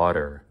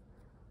Marauder.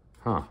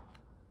 Huh.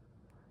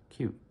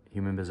 Cute.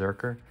 Human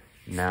Berserker.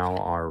 Now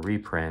our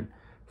reprint.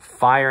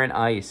 Fire and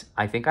Ice.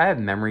 I think I have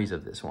memories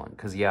of this one.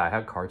 Because, yeah, I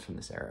have cards from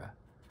this era.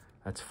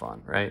 That's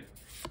fun, right?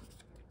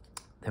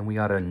 Then we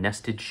got a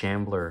Nested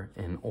Shambler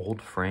in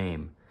old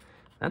frame.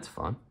 That's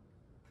fun.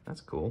 That's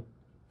cool.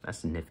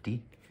 That's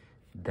nifty.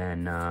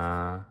 Then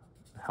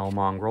hell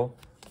mongrel,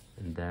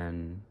 and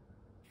then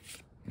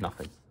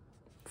nothing.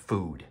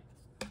 Food.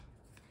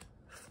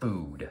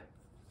 Food.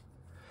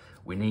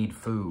 We need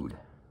food.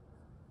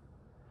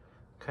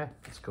 Okay,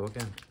 let's go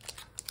again.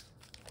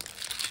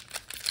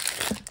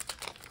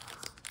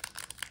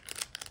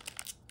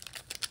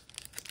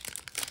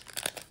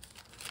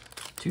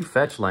 Two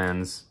fetch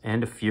lands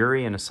and a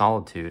fury and a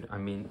solitude. I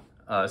mean,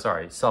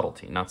 sorry,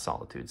 subtlety, not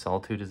solitude.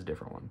 Solitude is a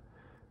different one.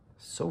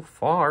 So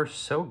far,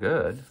 so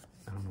good.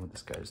 I don't know what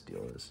this guy's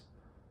deal is.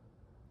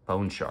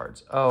 Bone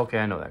shards. Oh, okay,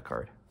 I know that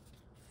card.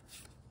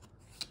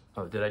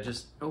 Oh, did I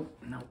just... Oh,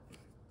 no.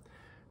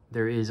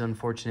 There is,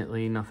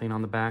 unfortunately, nothing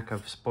on the back.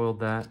 I've spoiled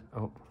that.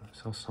 Oh, I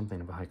saw something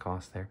of a high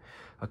cost there.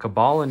 A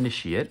Cabal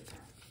Initiate.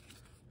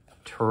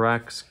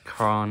 Turax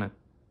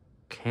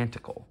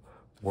Canticle.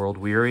 World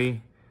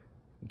Weary.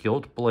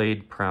 Gilt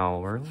Blade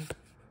Prowler.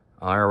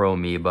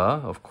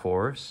 Amoeba, of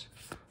course.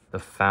 The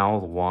Foul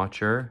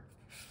Watcher.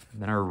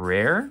 And then our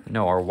rare?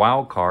 No, our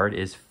wild card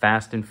is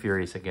Fast and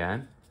Furious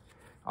again.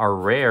 Our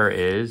rare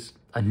is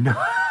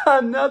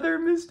another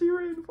Misty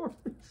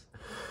Rainforest.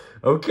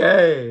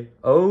 Okay,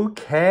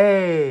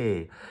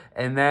 okay.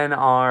 And then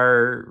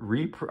our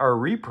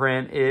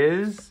reprint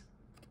is,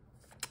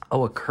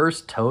 oh, a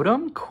Cursed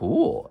Totem?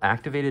 Cool.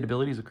 Activated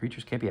abilities of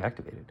creatures can't be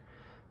activated.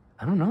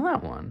 I don't know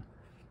that one.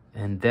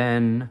 And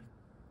then,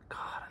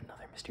 God,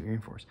 another Misty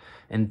Rainforest.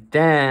 And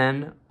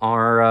then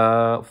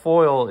our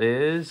foil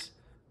is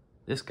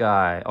this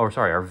guy. Oh,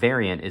 sorry, our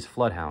variant is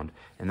Floodhound.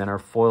 And then our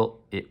foil,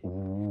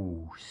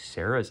 ooh,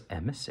 Serras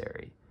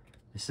Emissary.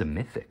 This is a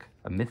mythic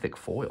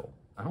foil.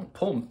 I don't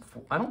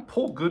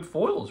pull good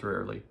foils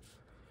rarely.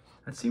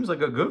 That seems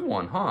like a good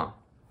one, huh?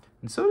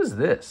 And so does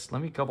this.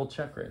 Let me double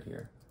check right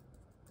here.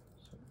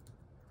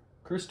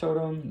 Cursed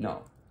Totem,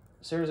 no.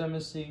 Serras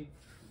Emissary,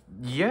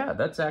 yeah,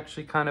 that's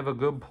actually kind of a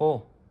good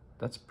pull.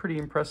 That's a pretty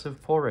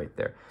impressive pull right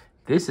there.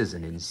 This is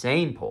an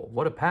insane pull.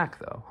 What a pack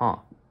though, huh?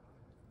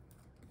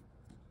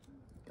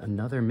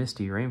 Another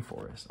Misty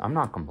Rainforest. I'm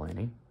not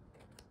complaining.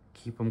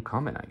 Keep them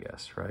coming, I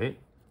guess, right?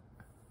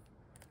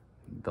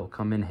 They'll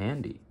come in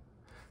handy.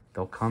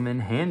 They'll come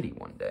in handy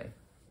one day.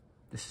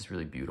 This is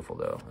really beautiful,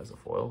 though, as a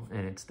foil.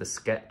 And it's the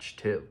sketch,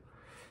 too.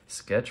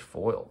 Sketch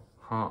foil,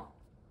 huh?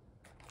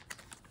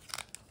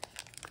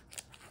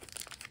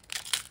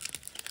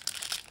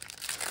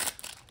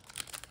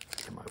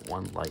 And my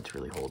one light's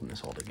really holding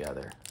this all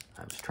together.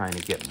 I was trying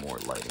to get more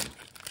lighting.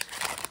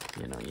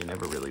 You know, you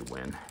never really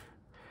win.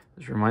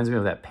 This reminds me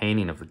of that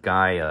painting of the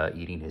guy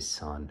eating his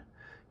son.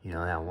 You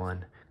know that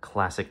one?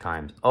 Classic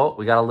times. Oh,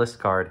 we got a list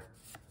card.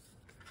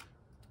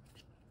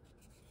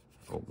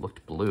 Oh,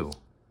 looked blue.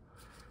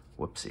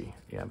 Whoopsie.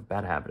 Yeah,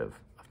 bad habit of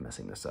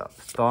messing this up.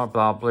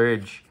 Thought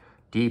Bridge,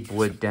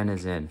 Deepwood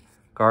Denizen,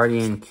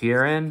 Guardian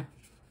Kieran,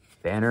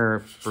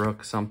 Banner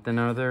Brook something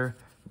other,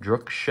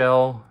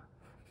 Drookshell,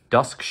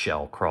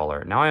 Duskshell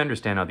Crawler. Now I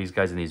understand how these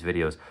guys in these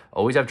videos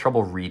always have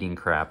trouble reading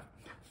crap.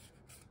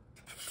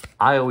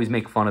 I always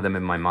make fun of them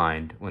in my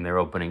mind when they're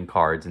opening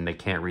cards and they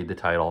can't read the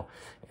title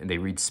and they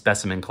read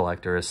Specimen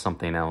Collector as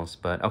something else.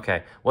 But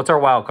okay, what's our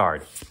wild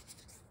card?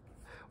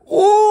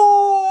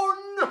 Oh,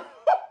 no!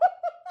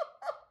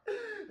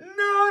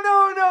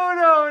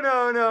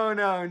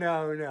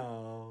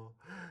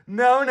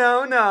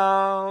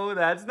 No.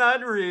 That's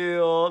not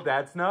real.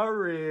 That's not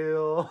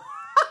real.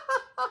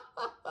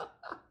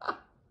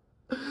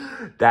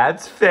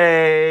 That's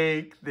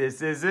fake.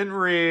 This isn't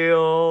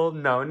real.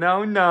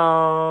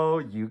 No.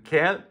 You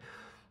can't.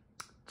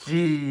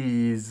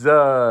 Jesus.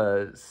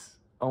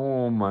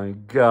 Oh my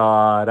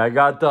God. I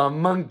got the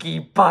monkey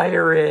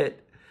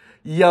pirate.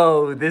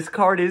 Yo, this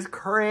card is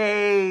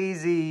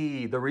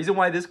crazy. The reason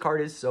why this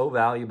card is so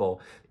valuable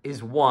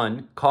is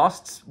 1,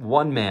 costs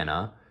 1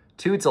 mana.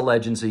 2, it's a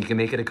legend, so you can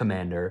make it a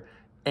commander.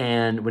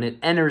 And when it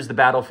enters the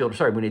battlefield,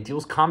 when it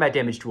deals combat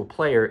damage to a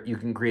player, you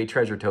can create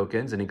treasure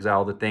tokens and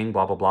exile the thing,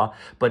 blah, blah, blah.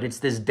 But it's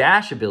this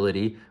dash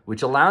ability,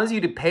 which allows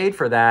you to pay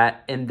for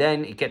that, and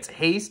then it gets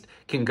haste,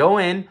 can go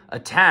in,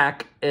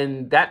 attack,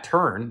 and that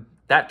turn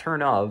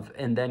of,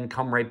 and then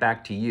come right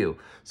back to you.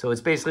 So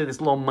it's basically this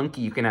little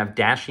monkey you can have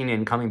dashing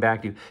in, coming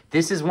back to you.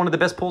 This is one of the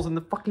best pulls in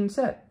the fucking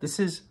set. This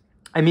is,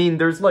 I mean,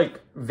 there's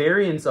like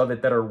variants of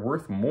it that are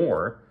worth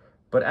more,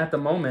 but at the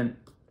moment,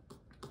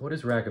 what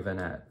is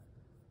Ragavan at?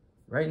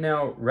 Right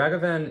now,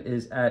 Ragavan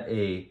is at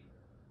a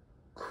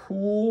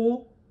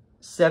cool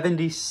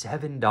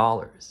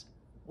 $77.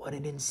 What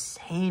an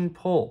insane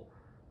pull.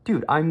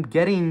 Dude, I'm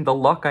getting the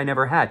luck I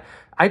never had.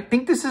 I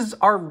think this is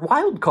our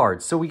wild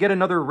card. So we get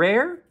another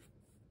rare.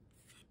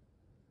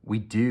 We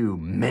do.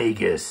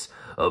 Magus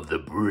of the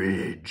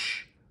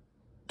Bridge.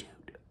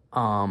 Dude,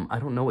 I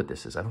don't know what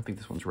this is. I don't think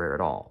this one's rare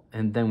at all.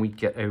 And then we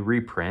get a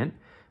reprint.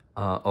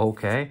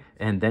 Okay.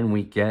 And then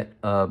we get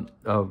a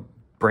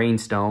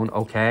Brainstone.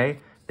 Okay.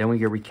 Then we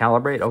get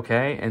Recalibrate,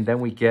 okay, and then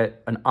we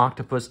get an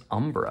Octopus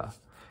Umbra.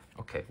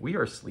 Okay, we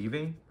are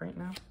sleeving right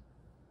now.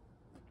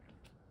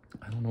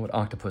 I don't know what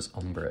Octopus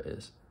Umbra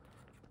is,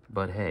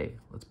 but hey,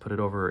 let's put it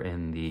over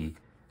in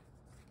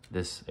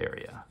this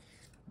area.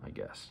 I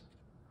guess.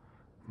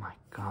 My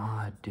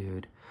God,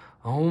 dude.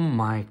 Oh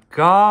my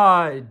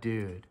God,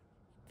 dude.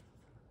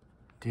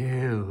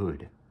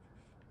 Dude.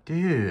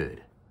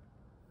 Dude.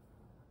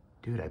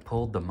 Dude, I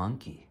pulled the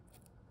monkey.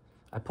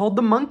 I pulled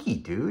the monkey,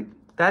 dude.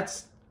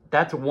 That's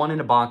 1 in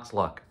a box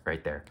luck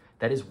right there.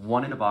 That is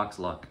 1 in a box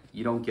luck.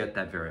 You don't get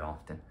that very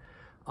often.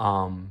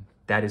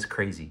 That is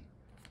crazy.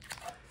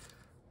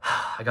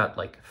 I got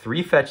like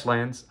 3 fetch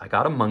lands. I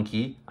got a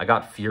monkey. I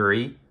got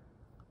fury.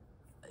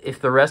 If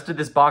the rest of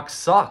this box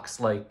sucks,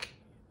 like,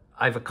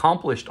 I've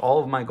accomplished all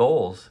of my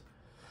goals.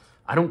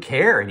 I don't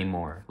care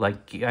anymore.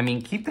 Like, I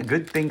mean, keep the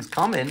good things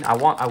coming. I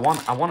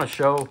want to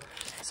show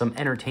some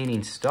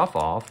entertaining stuff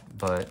off,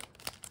 but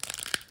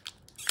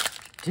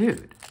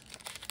dude,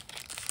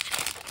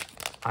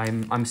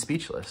 I'm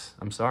speechless.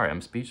 I'm sorry,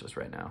 I'm speechless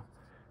right now.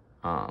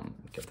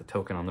 Got the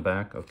token on the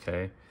back.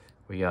 Okay,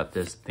 we got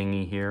this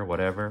thingy here.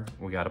 Whatever.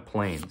 We got a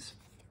plains.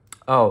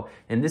 Oh,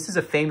 and this is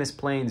a famous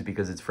plains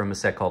because it's from a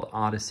set called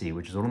Odyssey,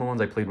 which is one of the ones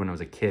I played when I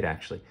was a kid,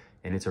 actually,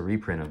 and it's a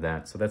reprint of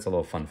that. So that's a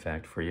little fun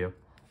fact for you.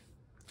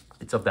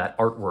 It's of that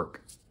artwork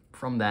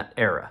from that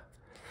era.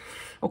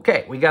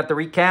 Okay, we got the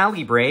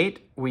recalibrate.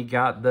 We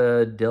got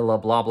the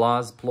Dilla blah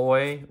blahs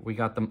ploy. We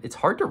got them. It's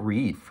hard to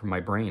read from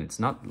my brain. It's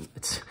not,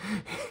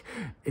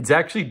 it's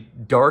actually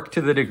dark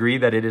to the degree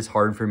that it is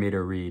hard for me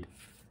to read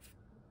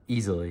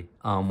easily.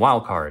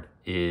 Wild card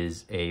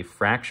is a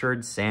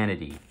fractured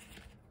sanity.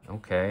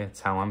 Okay,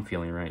 that's how I'm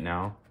feeling right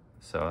now.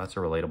 So that's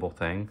a relatable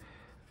thing.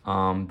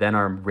 Then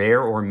our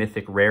rare or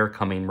mythic rare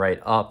coming right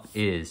up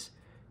is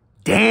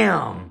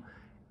damn.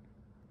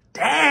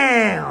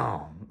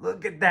 Damn!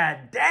 Look at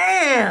that.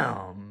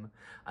 Damn!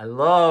 I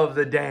love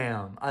the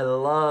damn. I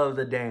love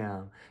the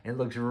damn. It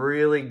looks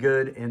really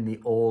good in the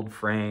old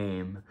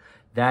frame.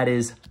 That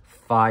is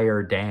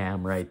fire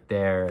damn right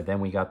there.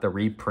 Then we got the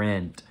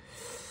reprint.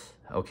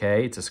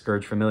 Okay, it's a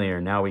Scourge Familiar.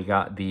 Now we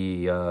got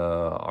the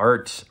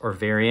art or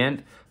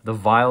variant, the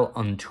Vile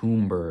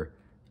Untomber.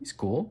 He's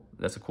cool.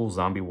 That's a cool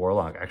zombie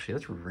warlock. Actually,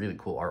 that's really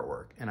cool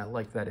artwork. And I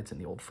like that it's in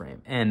the old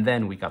frame. And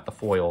then we got the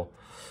foil,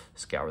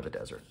 Scour the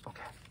Desert.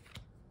 Okay.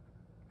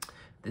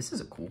 This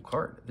is a cool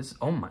card. This,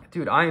 oh my,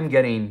 dude, I am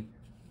getting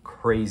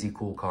crazy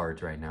cool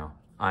cards right now.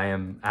 I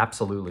am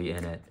absolutely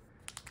in it.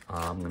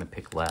 I'm gonna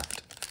pick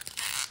left.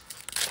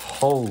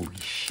 Holy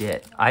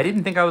shit. I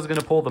didn't think I was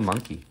gonna pull the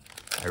monkey.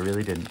 I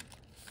really didn't.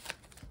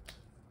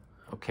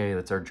 Okay,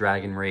 that's our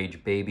Dragon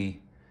Rage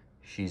baby.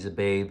 She's a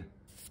babe,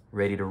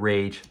 ready to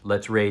rage.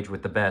 Let's rage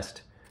with the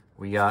best.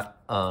 We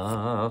got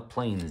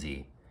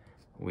Plainsy.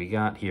 We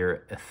got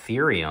here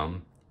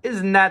Ethereum.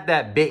 Isn't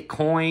that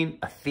Bitcoin?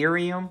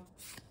 Ethereum?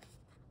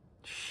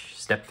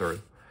 Step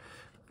through.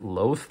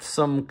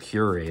 Loathsome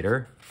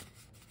Curator.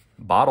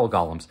 Bottle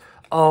Golems.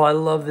 Oh, I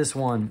love this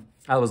one.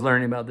 I was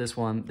learning about this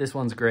one. This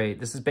one's great.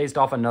 This is based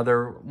off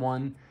another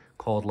one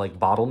called like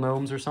Bottle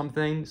Gnomes or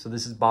something. So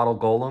this is Bottle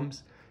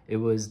Golems. It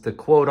was the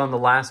quote on the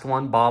last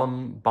one,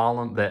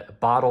 the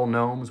Bottle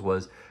Gnomes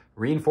was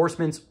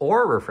reinforcements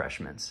or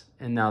refreshments.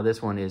 And now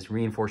this one is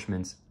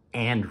reinforcements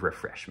and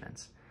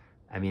refreshments.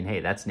 I mean, hey,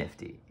 that's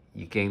nifty.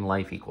 You gain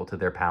life equal to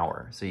their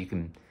power. So you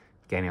can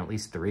gain at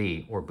least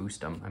 3 or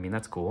boost them. I mean,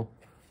 that's cool.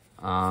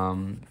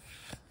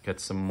 Get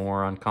some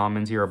more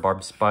uncommons here. A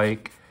Barb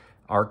Spike,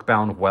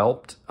 Arcbound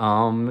Whelped.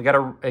 We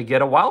gotta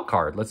get a wild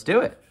card. Let's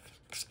do it.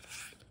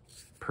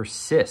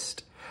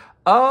 Persist.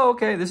 Oh,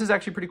 okay. This is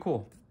actually pretty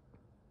cool.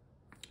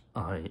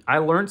 I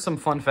learned some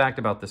fun fact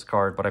about this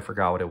card, but I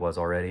forgot what it was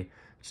already.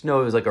 Just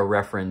know it was like a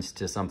reference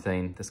to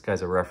something. This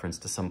guy's a reference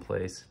to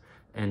someplace.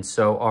 And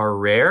so our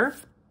rare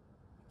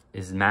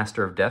is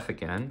Master of Death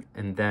again.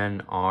 And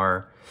then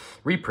our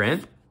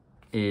reprint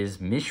is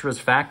Mishra's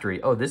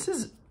Factory. Oh, this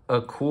is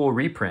a cool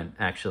reprint,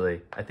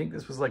 actually. I think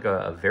this was like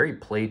a very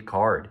played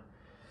card.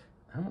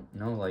 I don't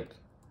know, like,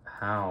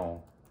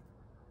 how...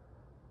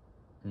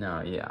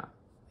 No, yeah.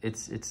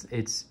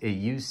 It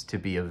used to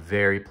be a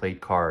very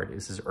played card.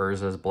 This is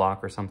Urza's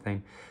block or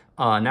something.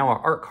 Now our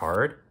art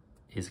card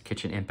is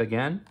Kitchen Imp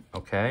again.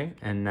 Okay.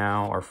 And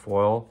now our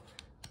foil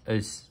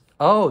is,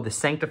 oh, the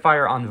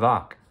Sanctifier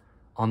Anvek.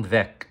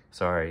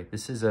 Sorry.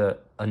 This is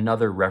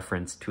another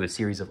reference to a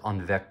series of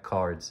Anvek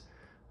cards.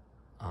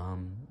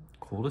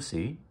 Cool to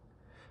see.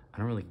 I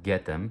don't really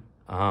get them.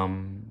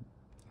 And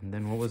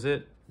then what was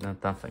it?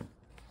 Nothing.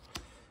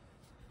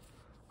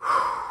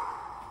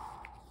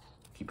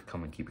 Keep it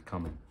coming, keep it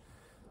coming.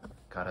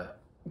 Gotta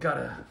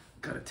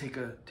take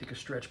a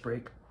stretch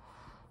break.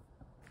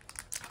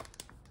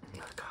 Oh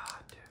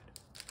God, dude.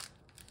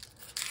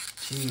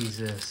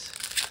 Jesus.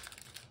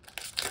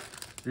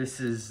 This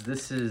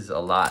is a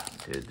lot,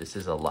 dude. This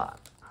is a lot.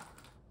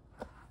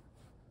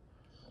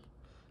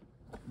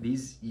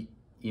 These,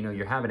 you know,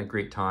 you're having a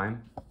great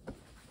time.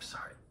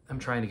 Sorry, I'm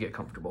trying to get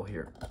comfortable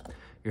here.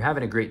 You're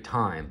having a great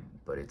time,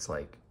 but it's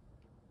like,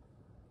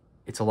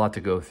 it's a lot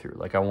to go through.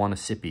 Like, I want a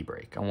sippy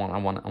break. I want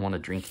a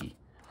drinky.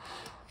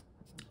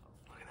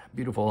 Look at that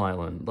beautiful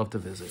island. Love to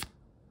visit.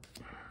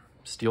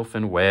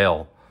 Steelfin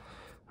whale.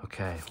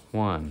 Okay,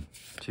 1,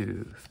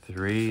 2,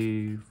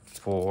 3,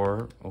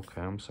 4.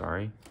 Okay, I'm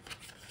sorry.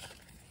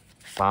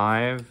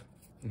 5,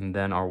 And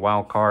then our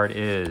wild card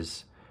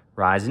is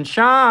Rise and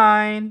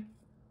Shine.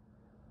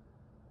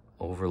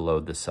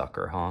 Overload the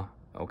sucker, huh?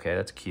 Okay,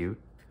 that's cute.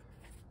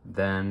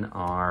 Then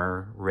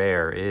our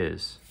rare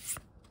is...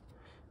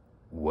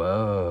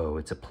 Whoa,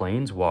 it's a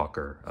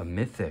planeswalker, a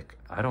mythic.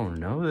 I don't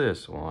know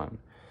this one.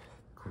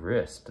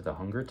 Grist, the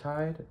Hunger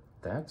Tide?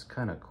 That's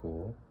kind of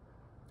cool.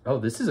 Oh,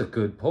 this is a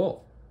good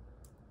pull.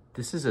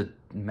 This is a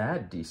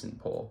mad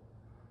decent pull.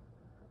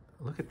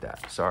 Look at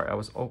that. Sorry, I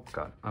was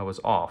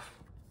off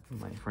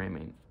my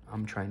framing.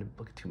 I'm trying to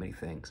look at too many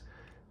things.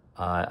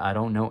 I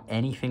don't know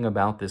anything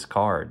about this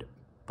card,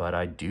 but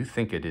I do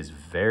think it is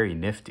very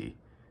nifty.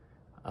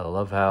 I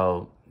love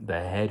how the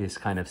head is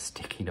kind of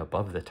sticking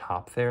above the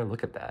top there.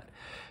 Look at that.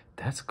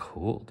 That's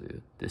cool,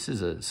 dude. This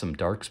is some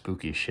dark,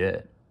 spooky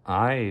shit.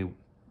 I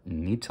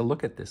need to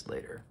look at this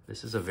later.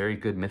 This is a very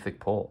good mythic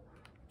pull.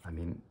 I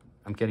mean,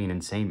 I'm getting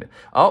insane.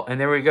 Oh, and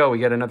there we go. We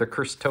get another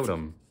Cursed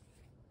Totem.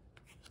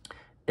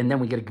 And then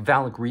we get a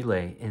Valak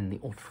Relay in the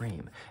old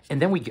frame.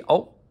 And then we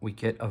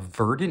get a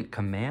Verdant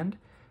Command.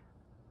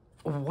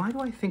 Why do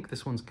I think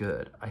this one's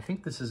good? I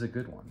think this is a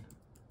good one.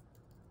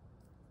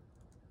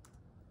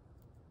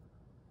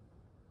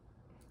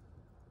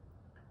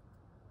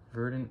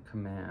 Verdant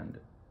Command.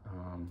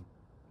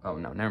 Oh,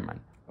 no, never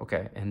mind.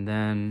 Okay, and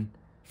then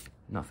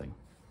nothing.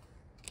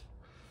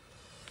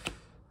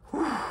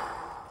 Whew.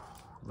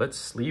 Let's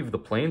sleeve the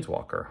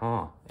Planeswalker,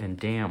 huh? And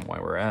damn,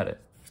 while we're at it.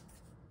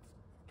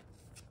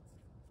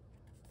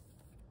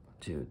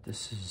 Dude,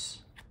 this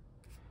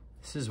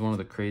is one of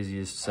the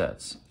craziest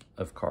sets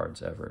of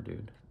cards ever,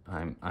 dude.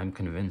 I'm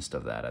convinced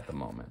of that at the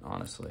moment,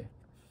 honestly.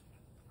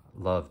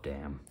 Love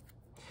Damn.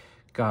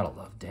 Gotta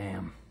love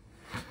Damn.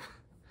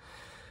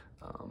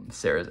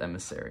 Serras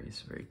Emissary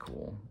is very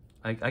cool.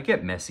 I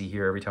get messy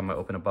here every time I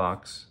open a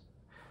box,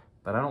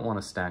 but I don't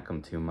want to stack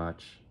them too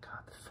much.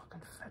 God, the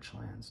fucking fetch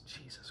lands.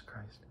 Jesus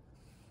Christ.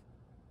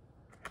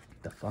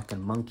 The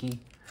fucking monkey.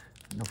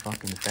 No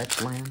fucking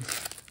fetch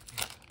lands.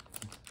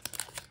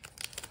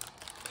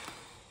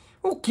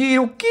 Okay,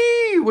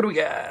 okay. What do we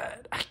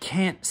got? I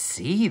can't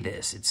see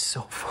this. It's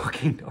so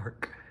fucking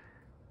dark.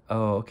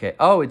 Oh, okay.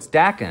 Oh, it's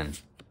Dakin.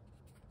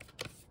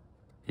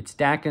 It's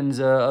Dakin's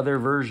other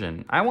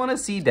version. I want to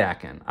see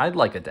Dakin. I'd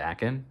like a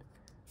Dakin.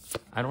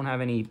 I don't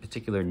have any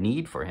particular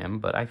need for him,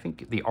 but I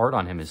think the art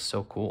on him is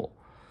so cool.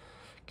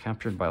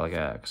 Captured by like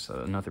X,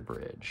 another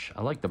bridge.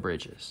 I like the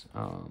bridges.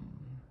 All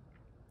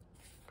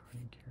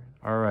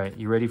right,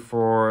 you ready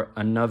for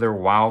another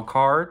wild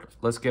card?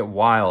 Let's get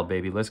wild,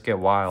 baby. Let's get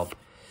wild.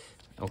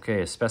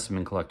 Okay, a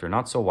specimen collector.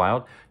 Not so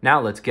wild.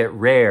 Now let's get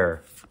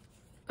rare.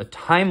 A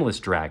timeless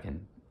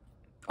dragon.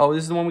 Oh,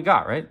 this is the one we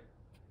got, right?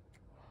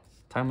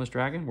 Timeless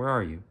dragon? Where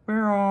are you?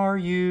 Where are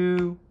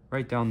you?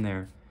 Right down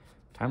there.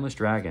 Timeless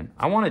dragon.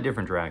 I want a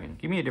different dragon.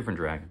 Give me a different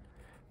dragon.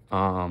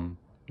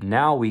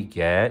 Now we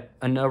get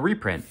a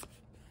reprint.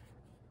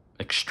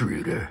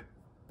 Extruder.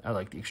 I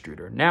like the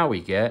extruder. Now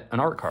we get an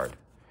art card.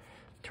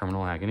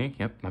 Terminal Agony.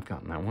 Yep, I've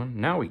gotten that one.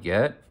 Now we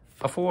get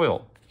a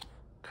foil.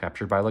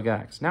 Captured by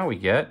Legax. Now we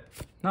get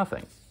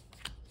nothing.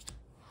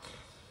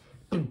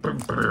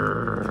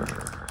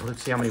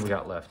 Let's see how many we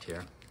got left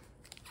here.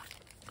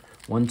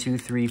 1, 2,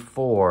 3,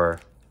 4,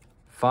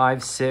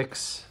 5,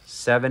 6,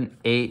 7,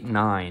 8,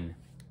 9.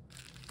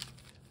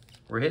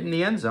 We're hitting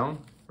the end zone.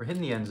 We're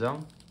hitting the end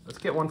zone. Let's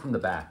get one from the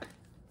back.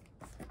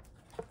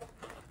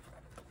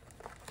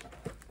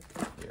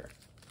 Here.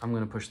 I'm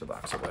going to push the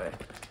box away.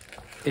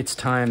 It's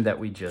time that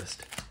we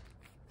just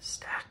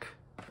stack.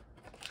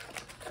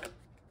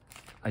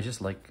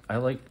 I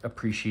like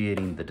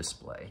appreciating the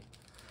display.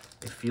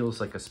 It feels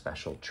like a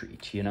special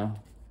treat, you know?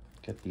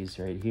 Get these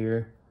right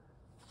here.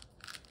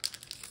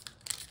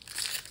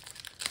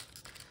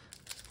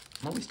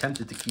 I'm always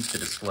tempted to keep the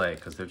display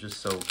because they're just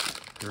so,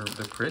 they're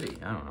pretty.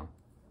 I don't know.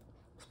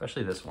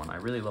 Especially this one. I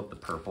really love the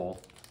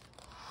purple.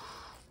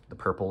 The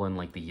purple and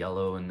like the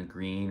yellow and the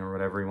green or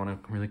whatever you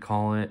want to really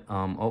call it.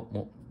 Oh,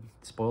 well,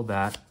 spoiled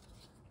that.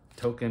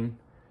 Token.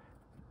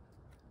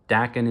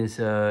 Dakin is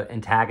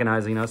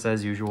antagonizing us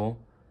as usual.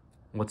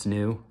 What's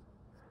new?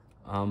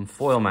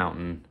 Foil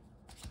Mountain.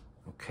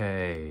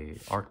 Okay.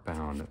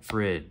 Arcbound.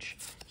 Bridge.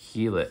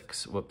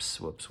 Helix. Whoops.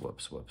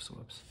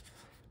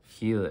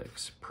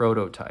 Helix.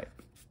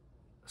 Prototype.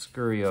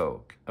 Scurry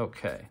Oak.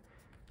 Okay.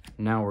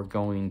 Now we're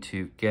going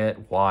to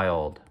get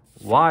Wild.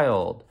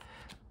 Wild.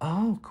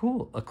 Oh,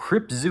 cool. A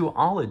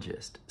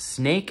cryptozoologist.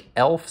 Snake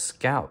Elf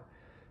Scout.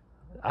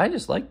 I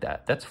just like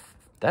that.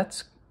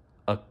 That's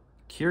a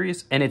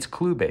curious, and it's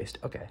clue based.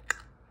 Okay.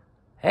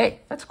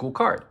 Hey, that's a cool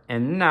card.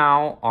 And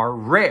now our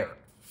rare.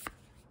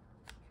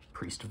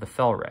 Priest of the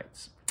Fell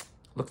Rites.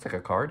 Looks like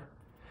a card.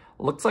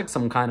 Looks like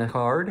some kind of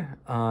card.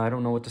 I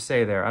don't know what to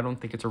say there. I don't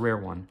think it's a rare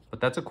one, but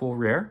that's a cool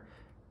rare.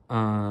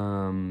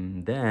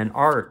 Then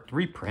our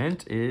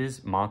reprint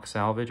is Mock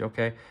Salvage.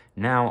 Okay.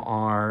 Now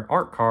our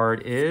art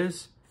card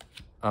is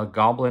a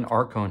Goblin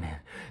Archon.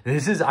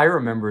 This is, I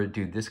remember it,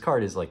 dude. This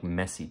card is like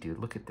messy, dude.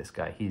 Look at this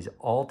guy. He's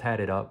all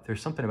tatted up.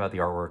 There's something about the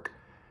artwork.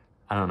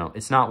 I don't know.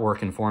 It's not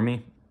working for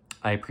me.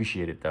 I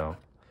appreciate it though.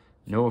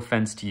 No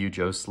offense to you,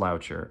 Joe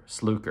Slutker.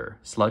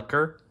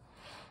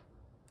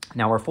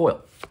 Now our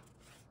foil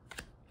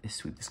is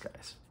Sweet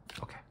Disguise.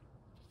 Okay,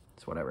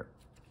 it's whatever.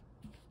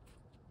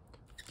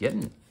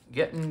 Getting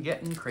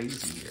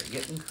crazy here.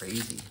 Getting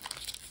crazy.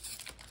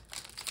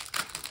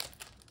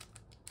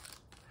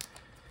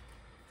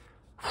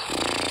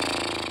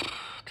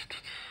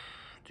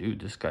 Dude,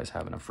 this guy's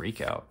having a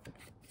freak out.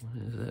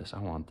 What is this? I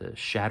want this.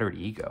 Shattered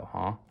Ego,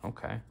 huh?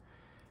 Okay.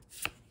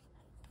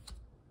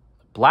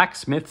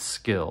 Blacksmith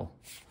Skill.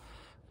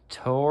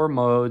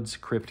 Tormod's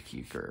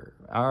Cryptkeeper.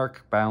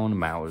 Arcbound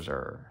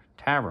Mauser.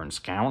 Tavern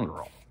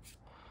Scoundrel.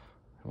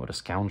 What a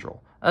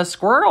scoundrel. A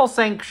Squirrel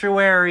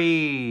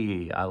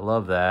Sanctuary! I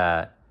love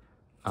that.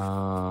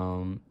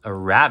 A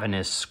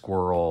Ravenous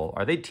Squirrel.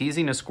 Are they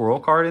teasing a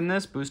squirrel card in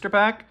this booster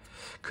pack?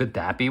 Could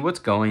that be what's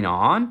going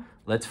on?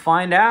 Let's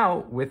find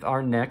out with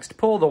our next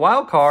pull. The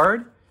wild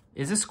card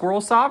is a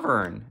Squirrel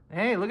Sovereign.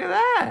 Hey, look at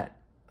that.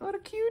 What a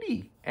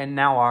cutie. And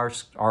now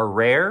our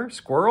rare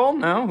squirrel,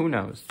 no, who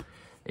knows,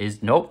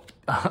 is, nope,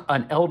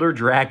 an Elder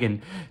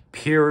Dragon,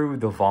 Piru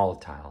the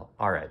Volatile.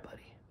 All right,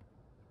 buddy,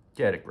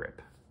 get a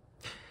grip.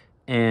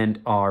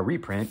 And our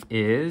reprint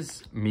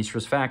is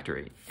Mishra's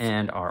Factory.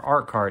 And our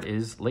art card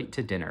is Late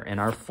to Dinner.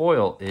 And our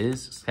foil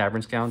is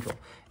Tavern Scoundrel.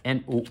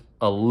 And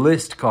a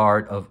list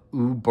card of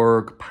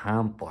Uberg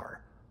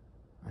Panther.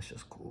 That's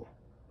just cool.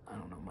 I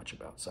don't know much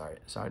about, sorry,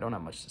 I don't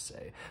have much to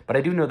say. But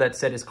I do know that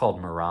set is called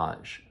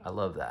Mirage. I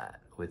love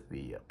that with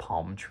the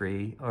palm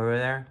tree over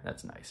there.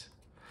 That's nice.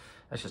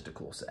 That's just a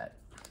cool set.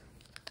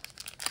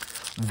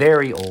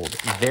 Very old,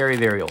 very,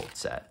 very old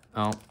set.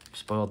 Oh,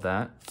 spoiled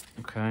that.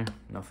 Okay,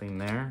 nothing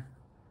there.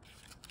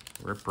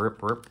 Rip,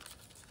 rip, rip.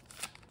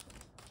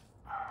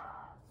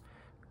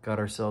 Got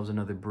ourselves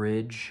another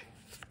bridge.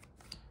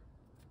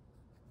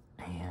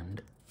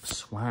 And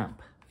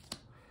swamp.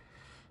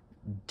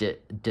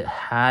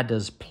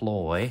 Hadda's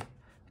Ploy,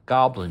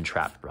 Goblin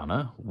Trap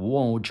Runner,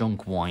 War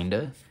Junk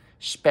Winder,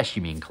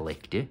 Specimen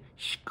Collector,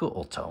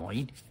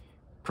 Scuttletoid,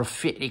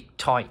 Prophetic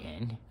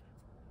Titan.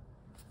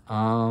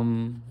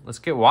 Let's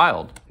get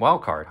wild.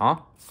 Wild card, huh?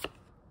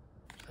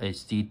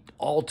 It's the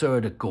Altar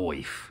of the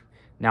Goyf.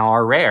 Now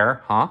our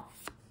rare, huh,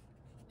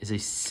 is a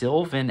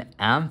Sylvan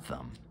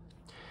Anthem.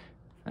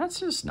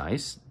 That's just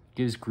nice.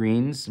 Gives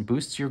greens,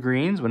 boosts your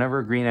greens. Whenever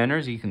a green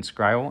enters, you can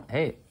scry.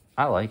 Hey,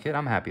 I like it.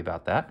 I'm happy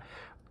about that.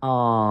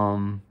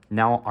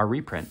 Now our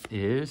reprint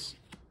is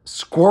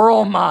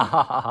Squirrel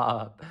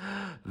Mob.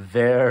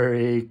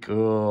 Very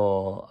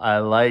cool. I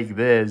like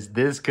this.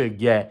 This could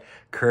get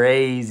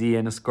crazy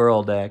in a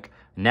squirrel deck.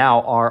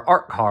 Now our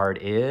art card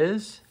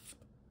is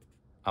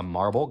a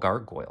Marble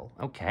Gargoyle.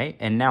 Okay.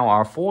 And now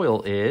our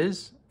foil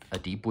is a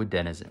Deepwood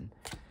Denizen.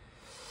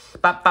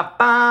 Ba ba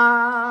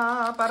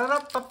ba ba da da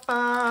ba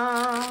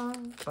ba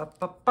ba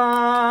ba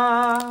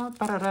ba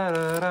ba da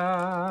da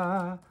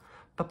da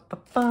ba ba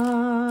ba.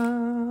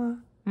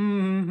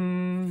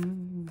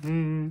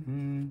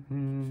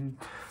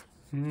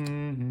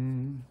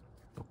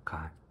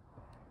 Okay.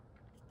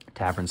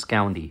 Tavern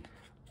Scoundy,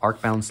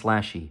 Arcbound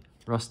Slashy,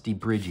 Rusty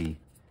Bridgie,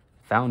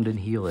 Found in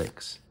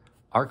Helix,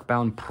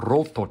 Arcbound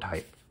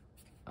Prototype.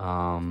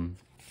 Oh,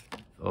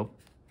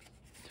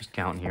 just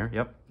counting here.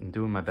 Yep, I'm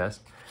doing my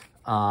best.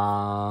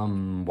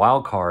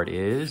 Wild card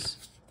is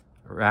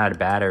Rad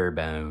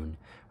Batterbone.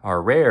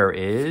 Our rare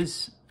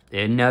is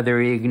another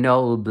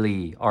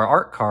ignoble. Our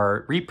art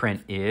card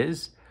reprint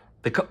is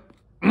the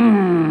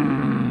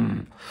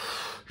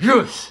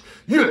yes,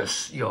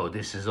 yes. Yo,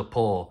 this is a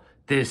pull.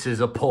 This is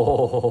a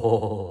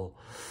pull.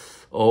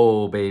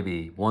 Oh,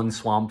 baby. One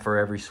swamp for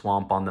every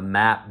swamp on the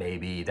map,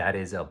 baby. That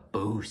is a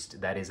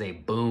boost. That is a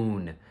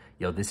boon.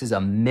 Yo, this is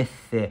a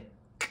mythic.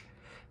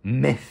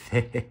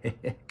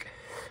 Mythic.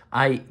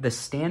 The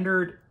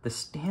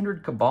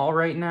standard cabal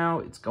right now,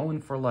 it's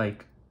going for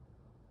like,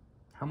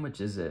 how much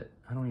is it?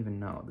 I don't even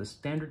know. The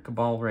standard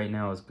cabal right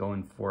now is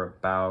going for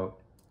about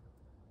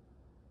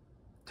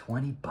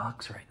 $20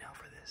 right now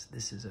for this.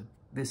 This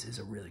is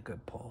a really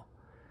good pull.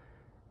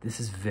 This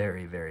is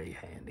very, very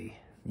handy.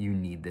 You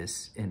need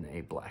this in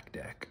a black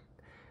deck.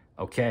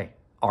 Okay,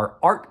 our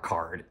art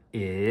card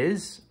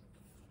is,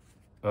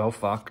 oh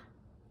fuck,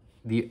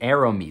 the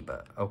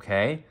Aeromoeba,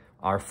 okay?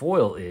 Our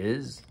foil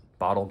is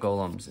Bottle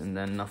Golems and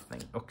then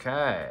nothing.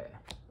 Okay.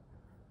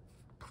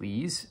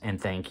 Please and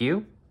thank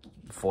you.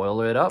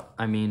 Foil it up.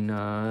 I mean,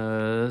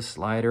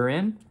 slide her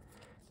in.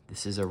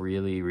 This is a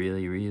really,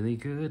 really, really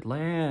good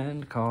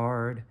land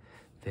card.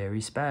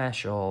 Very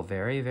special.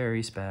 Very,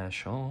 very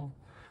special.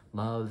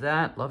 Love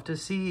that. Love to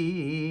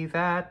see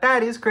that.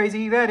 That is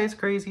crazy. That is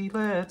crazy.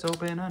 Let's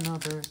open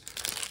another.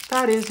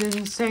 That is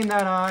insane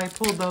that I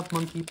pulled up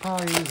Monkey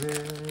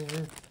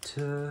Pirate.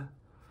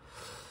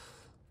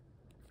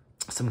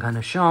 Some kind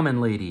of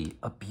shaman lady.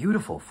 A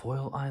beautiful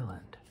foil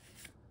island.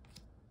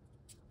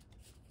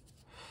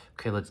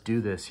 Okay, let's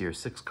do this here.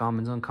 6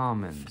 commons,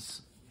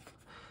 uncommons.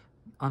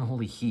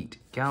 Unholy Heat.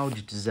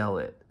 Gouged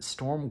Zealot.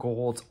 Storm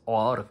Gold's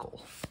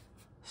Article.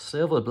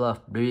 Silver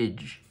Bluff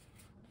Bridge.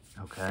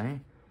 Okay.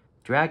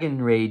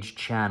 Dragon's Rage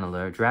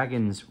Channeler.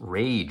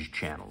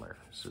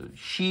 So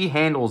she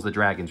handles the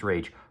Dragon's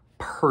Rage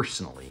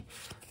personally.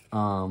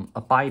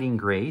 Abiding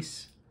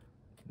Grace,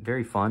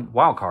 very fun.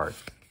 Wild card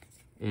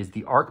is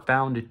the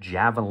Arcbound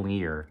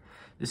Javelier.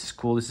 This is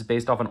cool. This is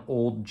based off an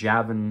old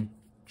Javelineer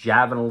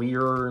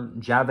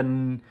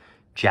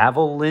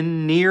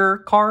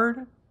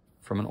card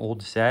from an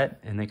old set,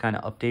 and they kind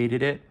of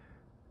updated it.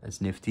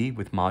 That's nifty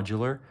with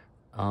modular.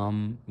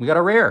 We got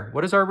a rare.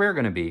 What is our rare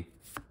going to be?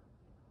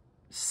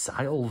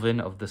 Sylvan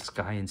of the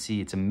Sky and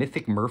Sea. It's a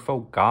mythic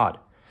merfolk god.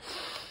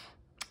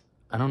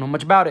 I don't know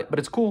much about it, but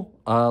it's cool.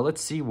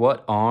 Let's see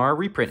what our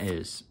reprint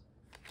is.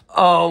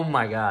 Oh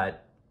my god.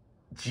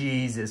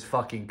 Jesus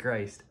fucking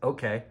Christ.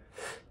 Okay.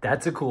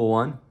 That's a cool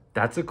one.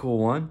 That's a cool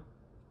one.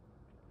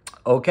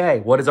 Okay,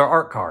 what is our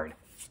art card?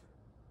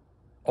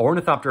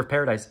 Ornithopter of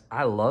Paradise.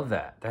 I love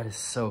that. That is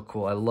so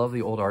cool. I love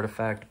the old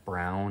artifact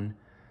brown.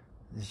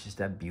 It's just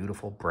that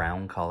beautiful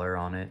brown color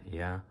on it.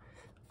 Yeah.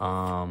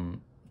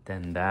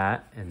 Then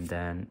that, and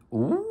then,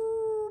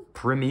 ooh,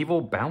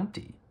 Primevil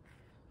Bounty.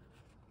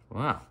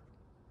 Wow.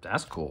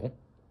 That's cool.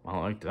 I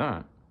like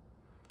that.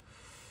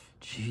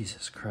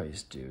 Jesus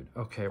Christ, dude.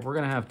 Okay, we're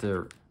going to have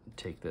to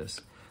take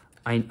this.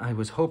 I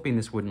was hoping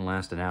this wouldn't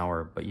last an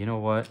hour, but you know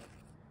what?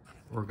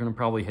 We're going to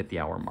probably hit the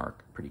hour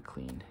mark pretty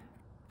clean.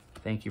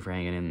 Thank you for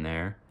hanging in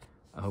there.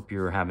 I hope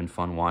you're having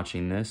fun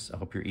watching this. I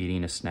hope you're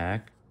eating a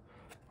snack,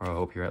 or I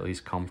hope you're at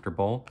least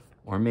comfortable.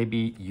 Or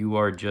maybe you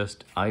are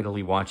just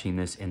idly watching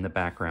this in the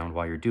background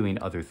while you're doing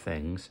other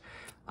things.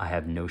 I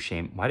have no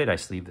shame. Why did I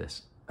sleeve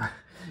this?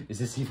 Is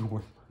this even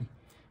worth money?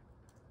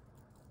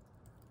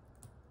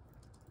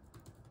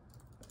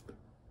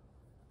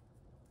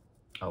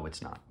 Oh,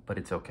 it's not, but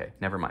it's okay.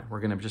 Never mind. We're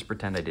going to just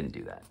pretend I didn't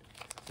do that.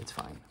 It's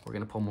fine. We're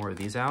going to pull more of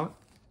these out.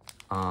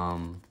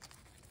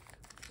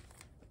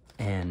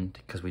 And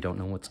because we don't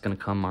know what's going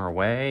to come our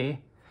way,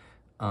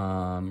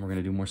 we're going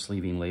to do more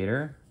sleeving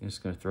later. I'm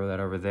just going to throw that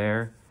over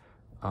there.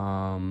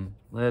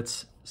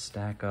 Let's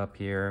stack up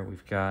here.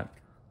 We've got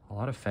a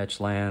lot of fetch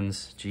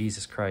lands.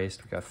 Jesus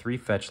Christ. We've got 3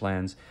 fetch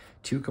lands,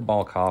 2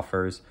 cabal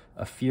coffers,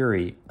 a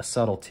fury, a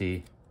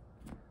subtlety,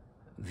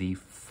 the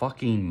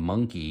fucking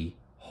monkey.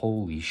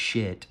 Holy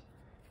shit.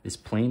 This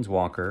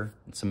planeswalker,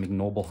 and some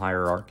ignoble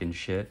hierarch and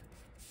shit.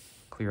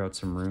 Clear out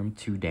some room.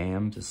 2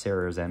 dams, a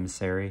serras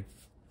emissary.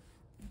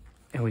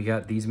 And we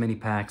got these many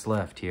packs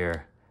left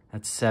here.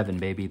 That's 7,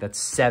 baby. That's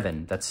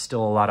 7. That's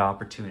still a lot of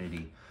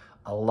opportunity.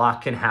 A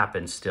lot can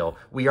happen still.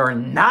 We are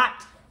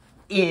not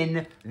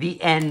in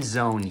the end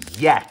zone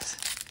yet.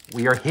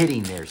 We are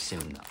hitting there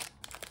soon, though.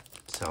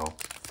 So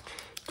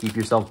keep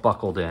yourself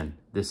buckled in.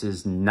 This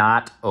is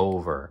not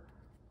over.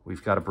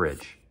 We've got a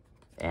bridge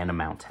and a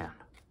mountain.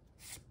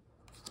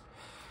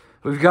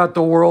 We've got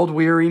the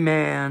world-weary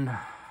man.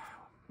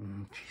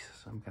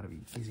 Jesus, I'm gotta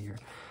be easy here.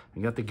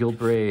 We got the Guild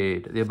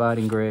Braid, the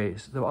Abiding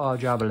Grace, the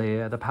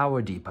Javelier, the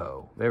Power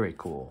Depot. Very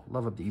cool.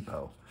 Love a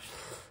depot.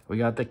 We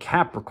got the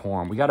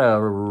Capricorn. We got a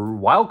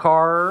wild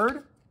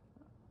card.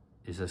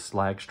 Is a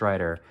Slag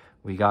Strider.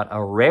 We got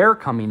a rare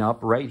coming up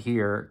right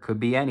here. Could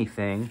be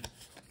anything.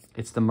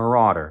 It's the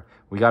Marauder.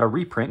 We got a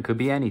reprint. Could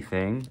be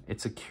anything.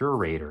 It's a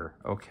Curator.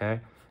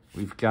 Okay.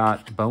 We've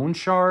got Bone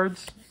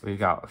Shards. We've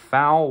got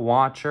Foul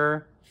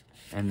Watcher.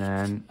 And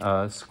then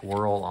a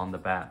Squirrel on the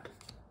back.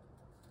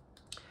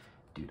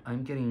 Dude,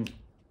 I'm getting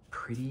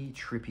pretty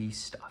trippy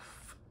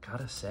stuff.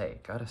 Gotta say.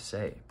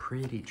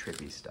 Pretty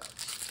trippy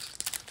stuff.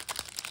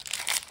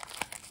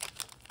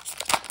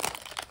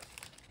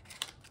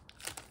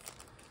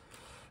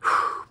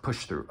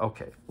 Push through.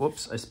 Okay.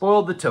 Whoops. I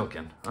spoiled the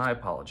token. My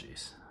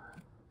apologies.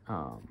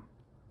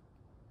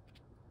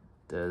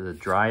 The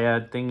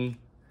Dryad thingy.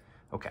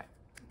 Okay.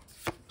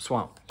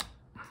 Swamp.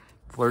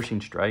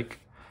 Flourishing Strike.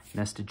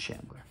 Nested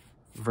Chandler.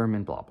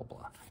 Vermin blah blah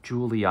blah.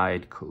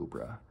 Jewelly-eyed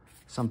Cobra.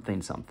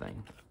 Something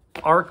something.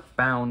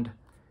 Arcbound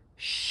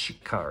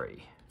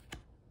Shikari.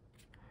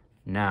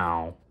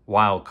 Now,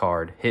 wild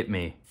card. Hit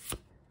me.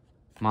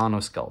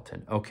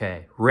 Monoskeleton.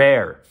 Okay.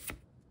 Rare.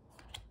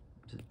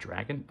 Is it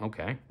dragon?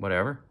 Okay,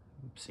 whatever.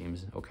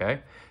 Seems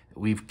okay.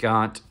 We've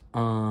got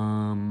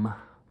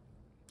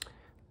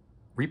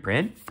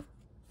reprint.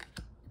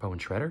 Bow and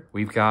Shredder.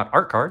 We've got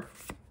art card.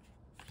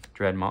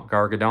 Dreadmont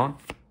Gargadon.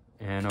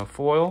 And a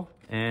foil.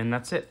 And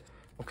that's it.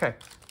 Okay.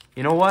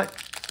 You know what?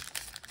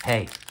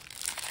 Hey,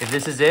 if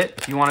this is it,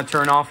 if you want to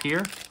turn off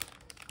here,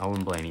 I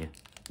wouldn't blame you.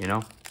 You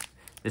know?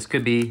 That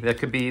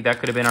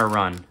could have been our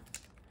run.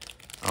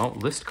 Oh,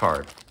 list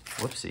card.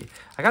 Whoopsie.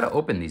 I gotta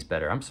open these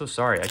better. I'm so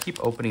sorry. I keep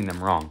opening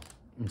them wrong.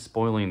 I'm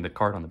spoiling the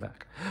card on the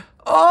back.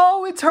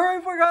 Oh, it's her. I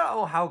forgot.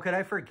 Oh, how could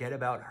I forget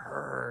about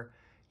her?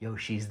 Yo,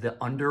 she's the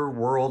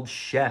underworld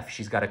chef.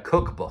 She's got a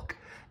cookbook.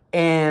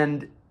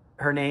 And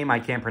her name, I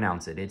can't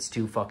pronounce it. It's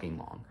too fucking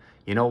long.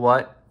 You know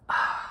what?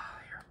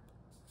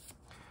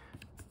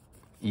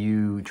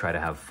 You try to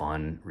have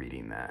fun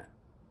reading that.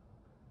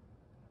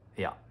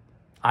 Yeah.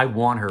 I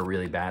want her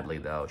really badly,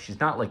 though. She's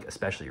not, like,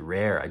 especially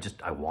rare.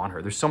 I want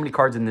her. There's so many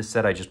cards in this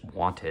set I just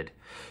wanted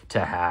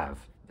to have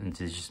and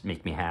to just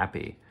make me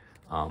happy.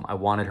 I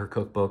wanted her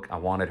cookbook. I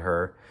wanted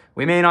her.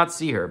 We may not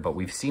see her, but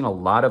we've seen a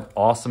lot of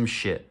awesome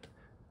shit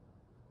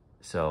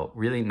So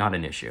really not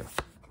an issue.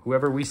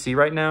 Whoever we see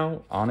right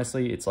now,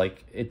 honestly, it's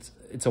like, it's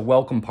a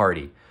welcome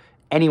party.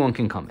 Anyone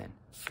can come in.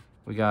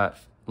 We got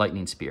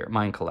Lightning Spear,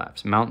 Mind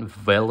Collapse, Mount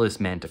Velis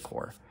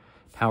Manticore,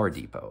 Power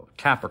Depot,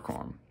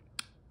 Capricorn,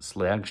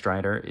 Slag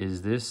Strider.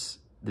 Is this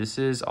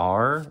is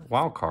our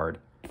wild card,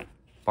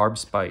 Barb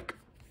Spike.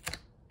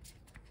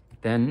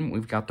 Then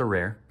we've got the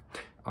rare.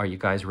 Are you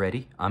guys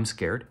ready? I'm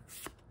scared.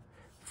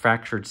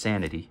 Fractured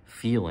Sanity,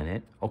 feeling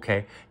it.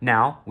 Okay,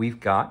 now we've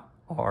got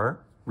our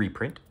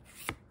reprint,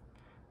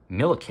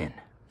 Milliken.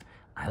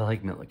 I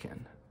like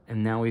Milliken.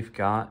 And now we've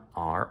got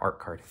our art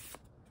card.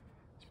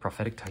 It's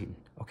Prophetic Titan.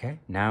 Okay,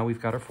 now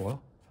we've got our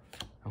foil.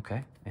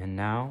 Okay, and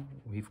now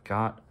we've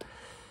got,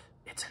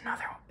 it's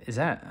another one. Is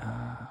that,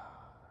 I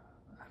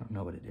don't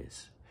know what it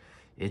is.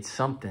 It's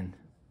something.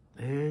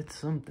 It's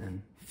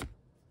something.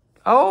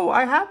 Oh,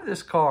 I have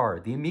this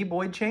card. The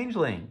Amoeboid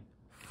Changeling.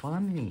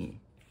 Funny.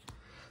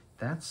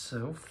 That's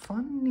so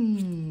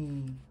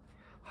funny.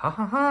 Ha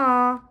ha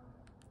ha.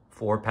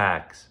 4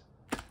 packs.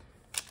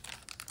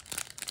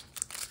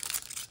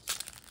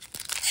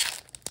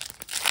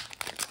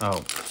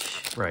 Oh,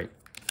 right.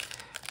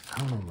 I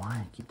don't know why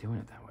I keep doing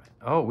it that way.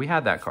 Oh, we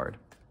had that card.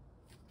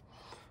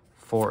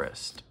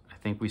 Forest. I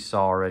think we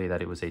saw already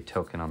that it was a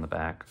token on the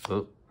back.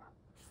 Oh.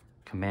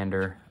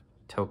 Commander,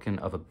 token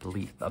of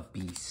a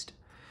beast.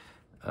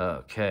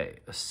 Okay,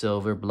 a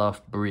Silver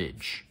Bluff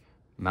Bridge.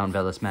 Mount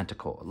Velis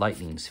Manticore,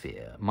 Lightning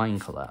Sphere,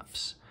 Mind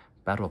Collapse,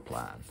 Battle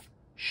Plan,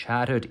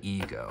 Shattered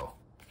Ego.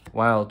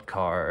 Wild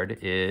card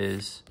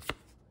is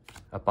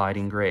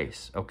Abiding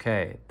Grace.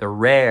 Okay, the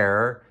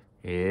rare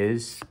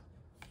is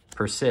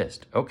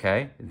Persist.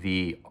 Okay,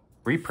 the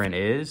reprint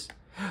is,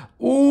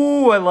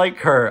 ooh, I like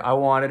her. I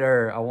wanted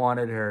her. I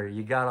wanted her.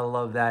 You gotta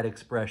love that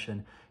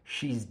expression.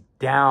 She's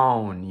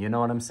down. You know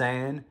what I'm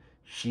saying?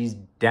 She's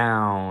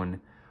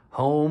down.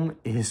 Home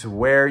is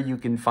where you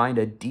can find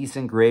a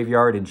decent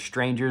graveyard and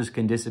strangers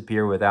can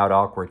disappear without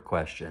awkward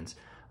questions.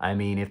 I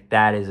mean, if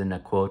that isn't a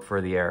quote for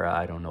the era,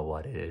 I don't know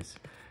what it is.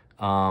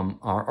 Our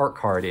art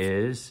card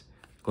is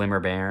Glimmer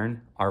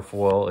Baron. Our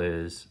foil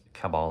is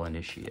Cabal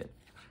Initiate.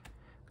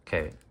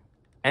 Okay,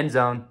 end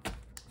zone.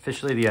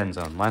 Officially the end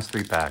zone. Last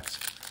 3 packs.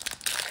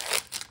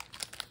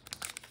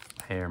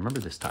 Hey,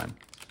 remember this time.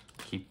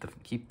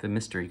 Keep the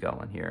mystery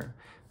going here.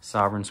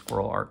 Sovereign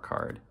Squirrel art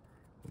card.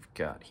 We've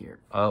got here.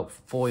 Oh,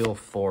 Foil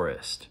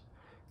Forest.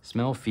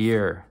 Smell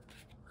Fear.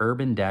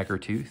 Urban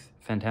Daggertooth.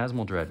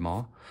 Phantasmal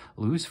Dreadmaw.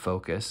 Lose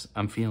Focus.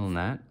 I'm feeling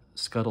that.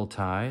 Scuttle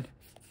Tide.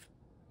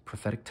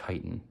 Prophetic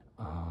Titan.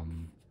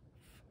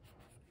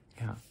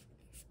 Yeah.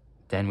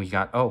 Then we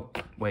got, oh,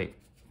 wait.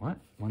 What?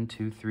 1,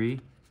 2,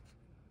 3.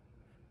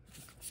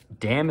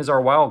 Damn is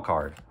our wild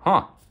card.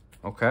 Huh.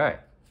 Okay.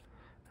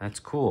 That's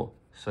cool.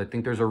 So I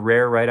think there's a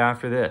rare right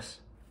after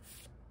this.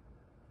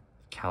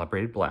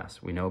 Calibrated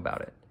Blast. We know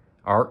about it.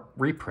 Our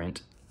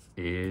reprint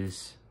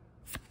is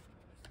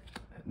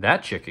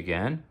that chick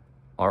again.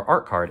 Our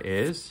art card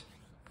is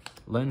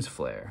Lens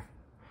Flare.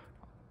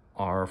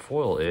 Our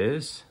foil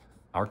is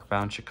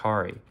Arcbound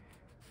Shikari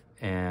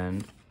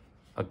and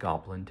a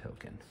Goblin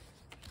token.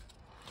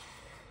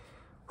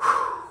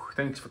 Whew.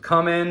 Thanks for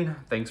coming.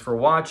 Thanks for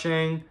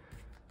watching.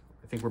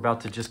 I think we're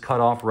about to just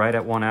cut off right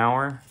at 1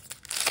 hour.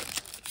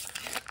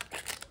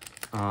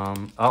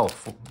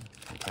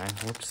 Okay,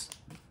 whoops.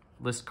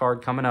 List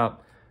card coming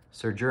up.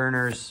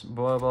 Sojourners,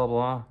 blah, blah,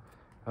 blah.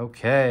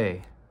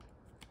 Okay.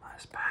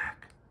 Last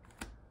pack.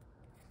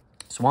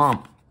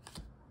 Swamp.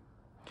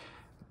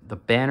 The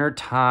Banner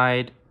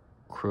Tide,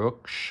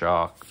 Crook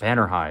Shock,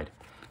 Bannerhide,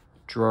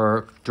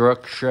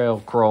 Druk Shell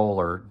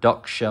Crawler,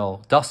 Dusk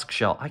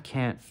Shell. I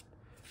can't.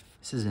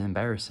 This is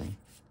embarrassing.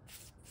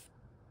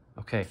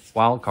 Okay,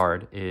 wild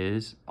card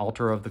is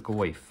Altar of the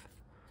Goyf.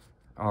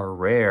 Our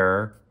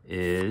rare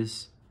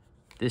is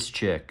this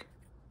chick.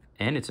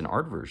 And it's an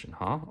art version,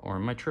 huh? Or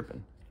am I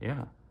tripping?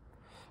 Yeah.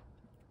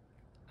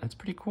 That's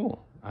pretty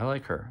cool. I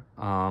like her.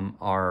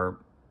 Our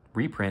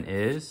reprint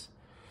is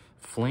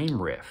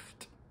Flame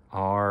Rift.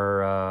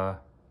 Our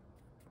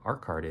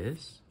card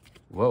is,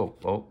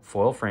 whoa,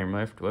 foil Flame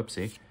Rift,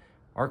 whoopsie.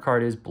 Our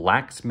card is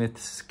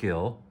Blacksmith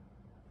Skill.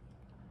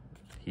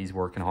 He's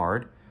working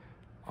hard.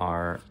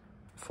 Our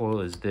foil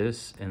is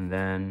this, and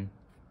then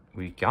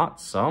we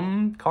got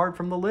some card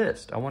from the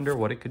list. I wonder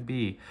what it could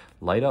be.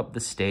 Light Up the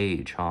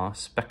Stage, huh?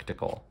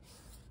 Spectacle.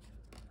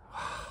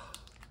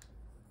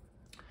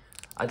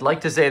 I'd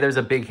like to say there's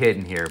a big hit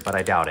in here, but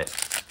I doubt it.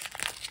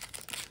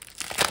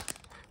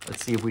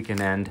 Let's see if we can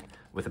end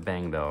with a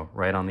bang, though.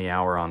 Right on the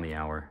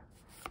hour.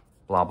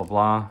 Blah, blah,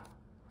 blah.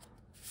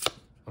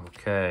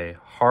 Okay.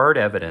 Hard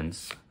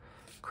Evidence.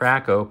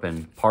 Crack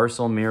Open.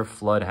 Parcelmere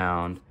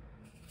Floodhound.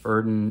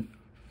 Burden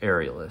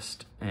Aerialist.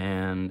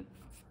 And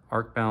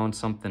Arcbound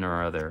something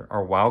or other.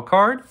 Our wild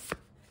card,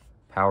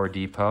 Power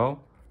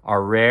Depot.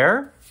 Our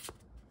rare,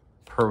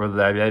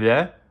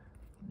 the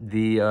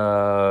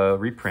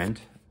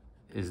reprint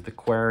is the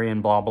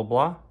Quarian blah blah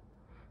blah.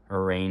 A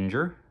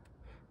Ranger.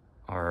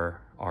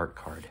 Our art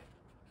card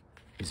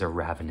is a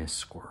Ravenous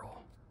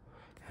Squirrel.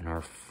 And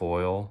our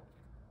foil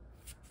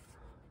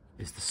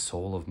is the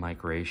soul of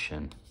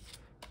migration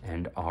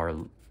and our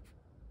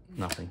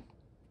nothing.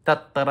 Da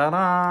da da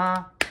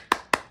da.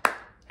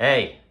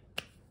 Hey,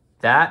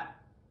 that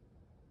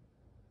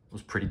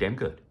was pretty damn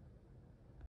good.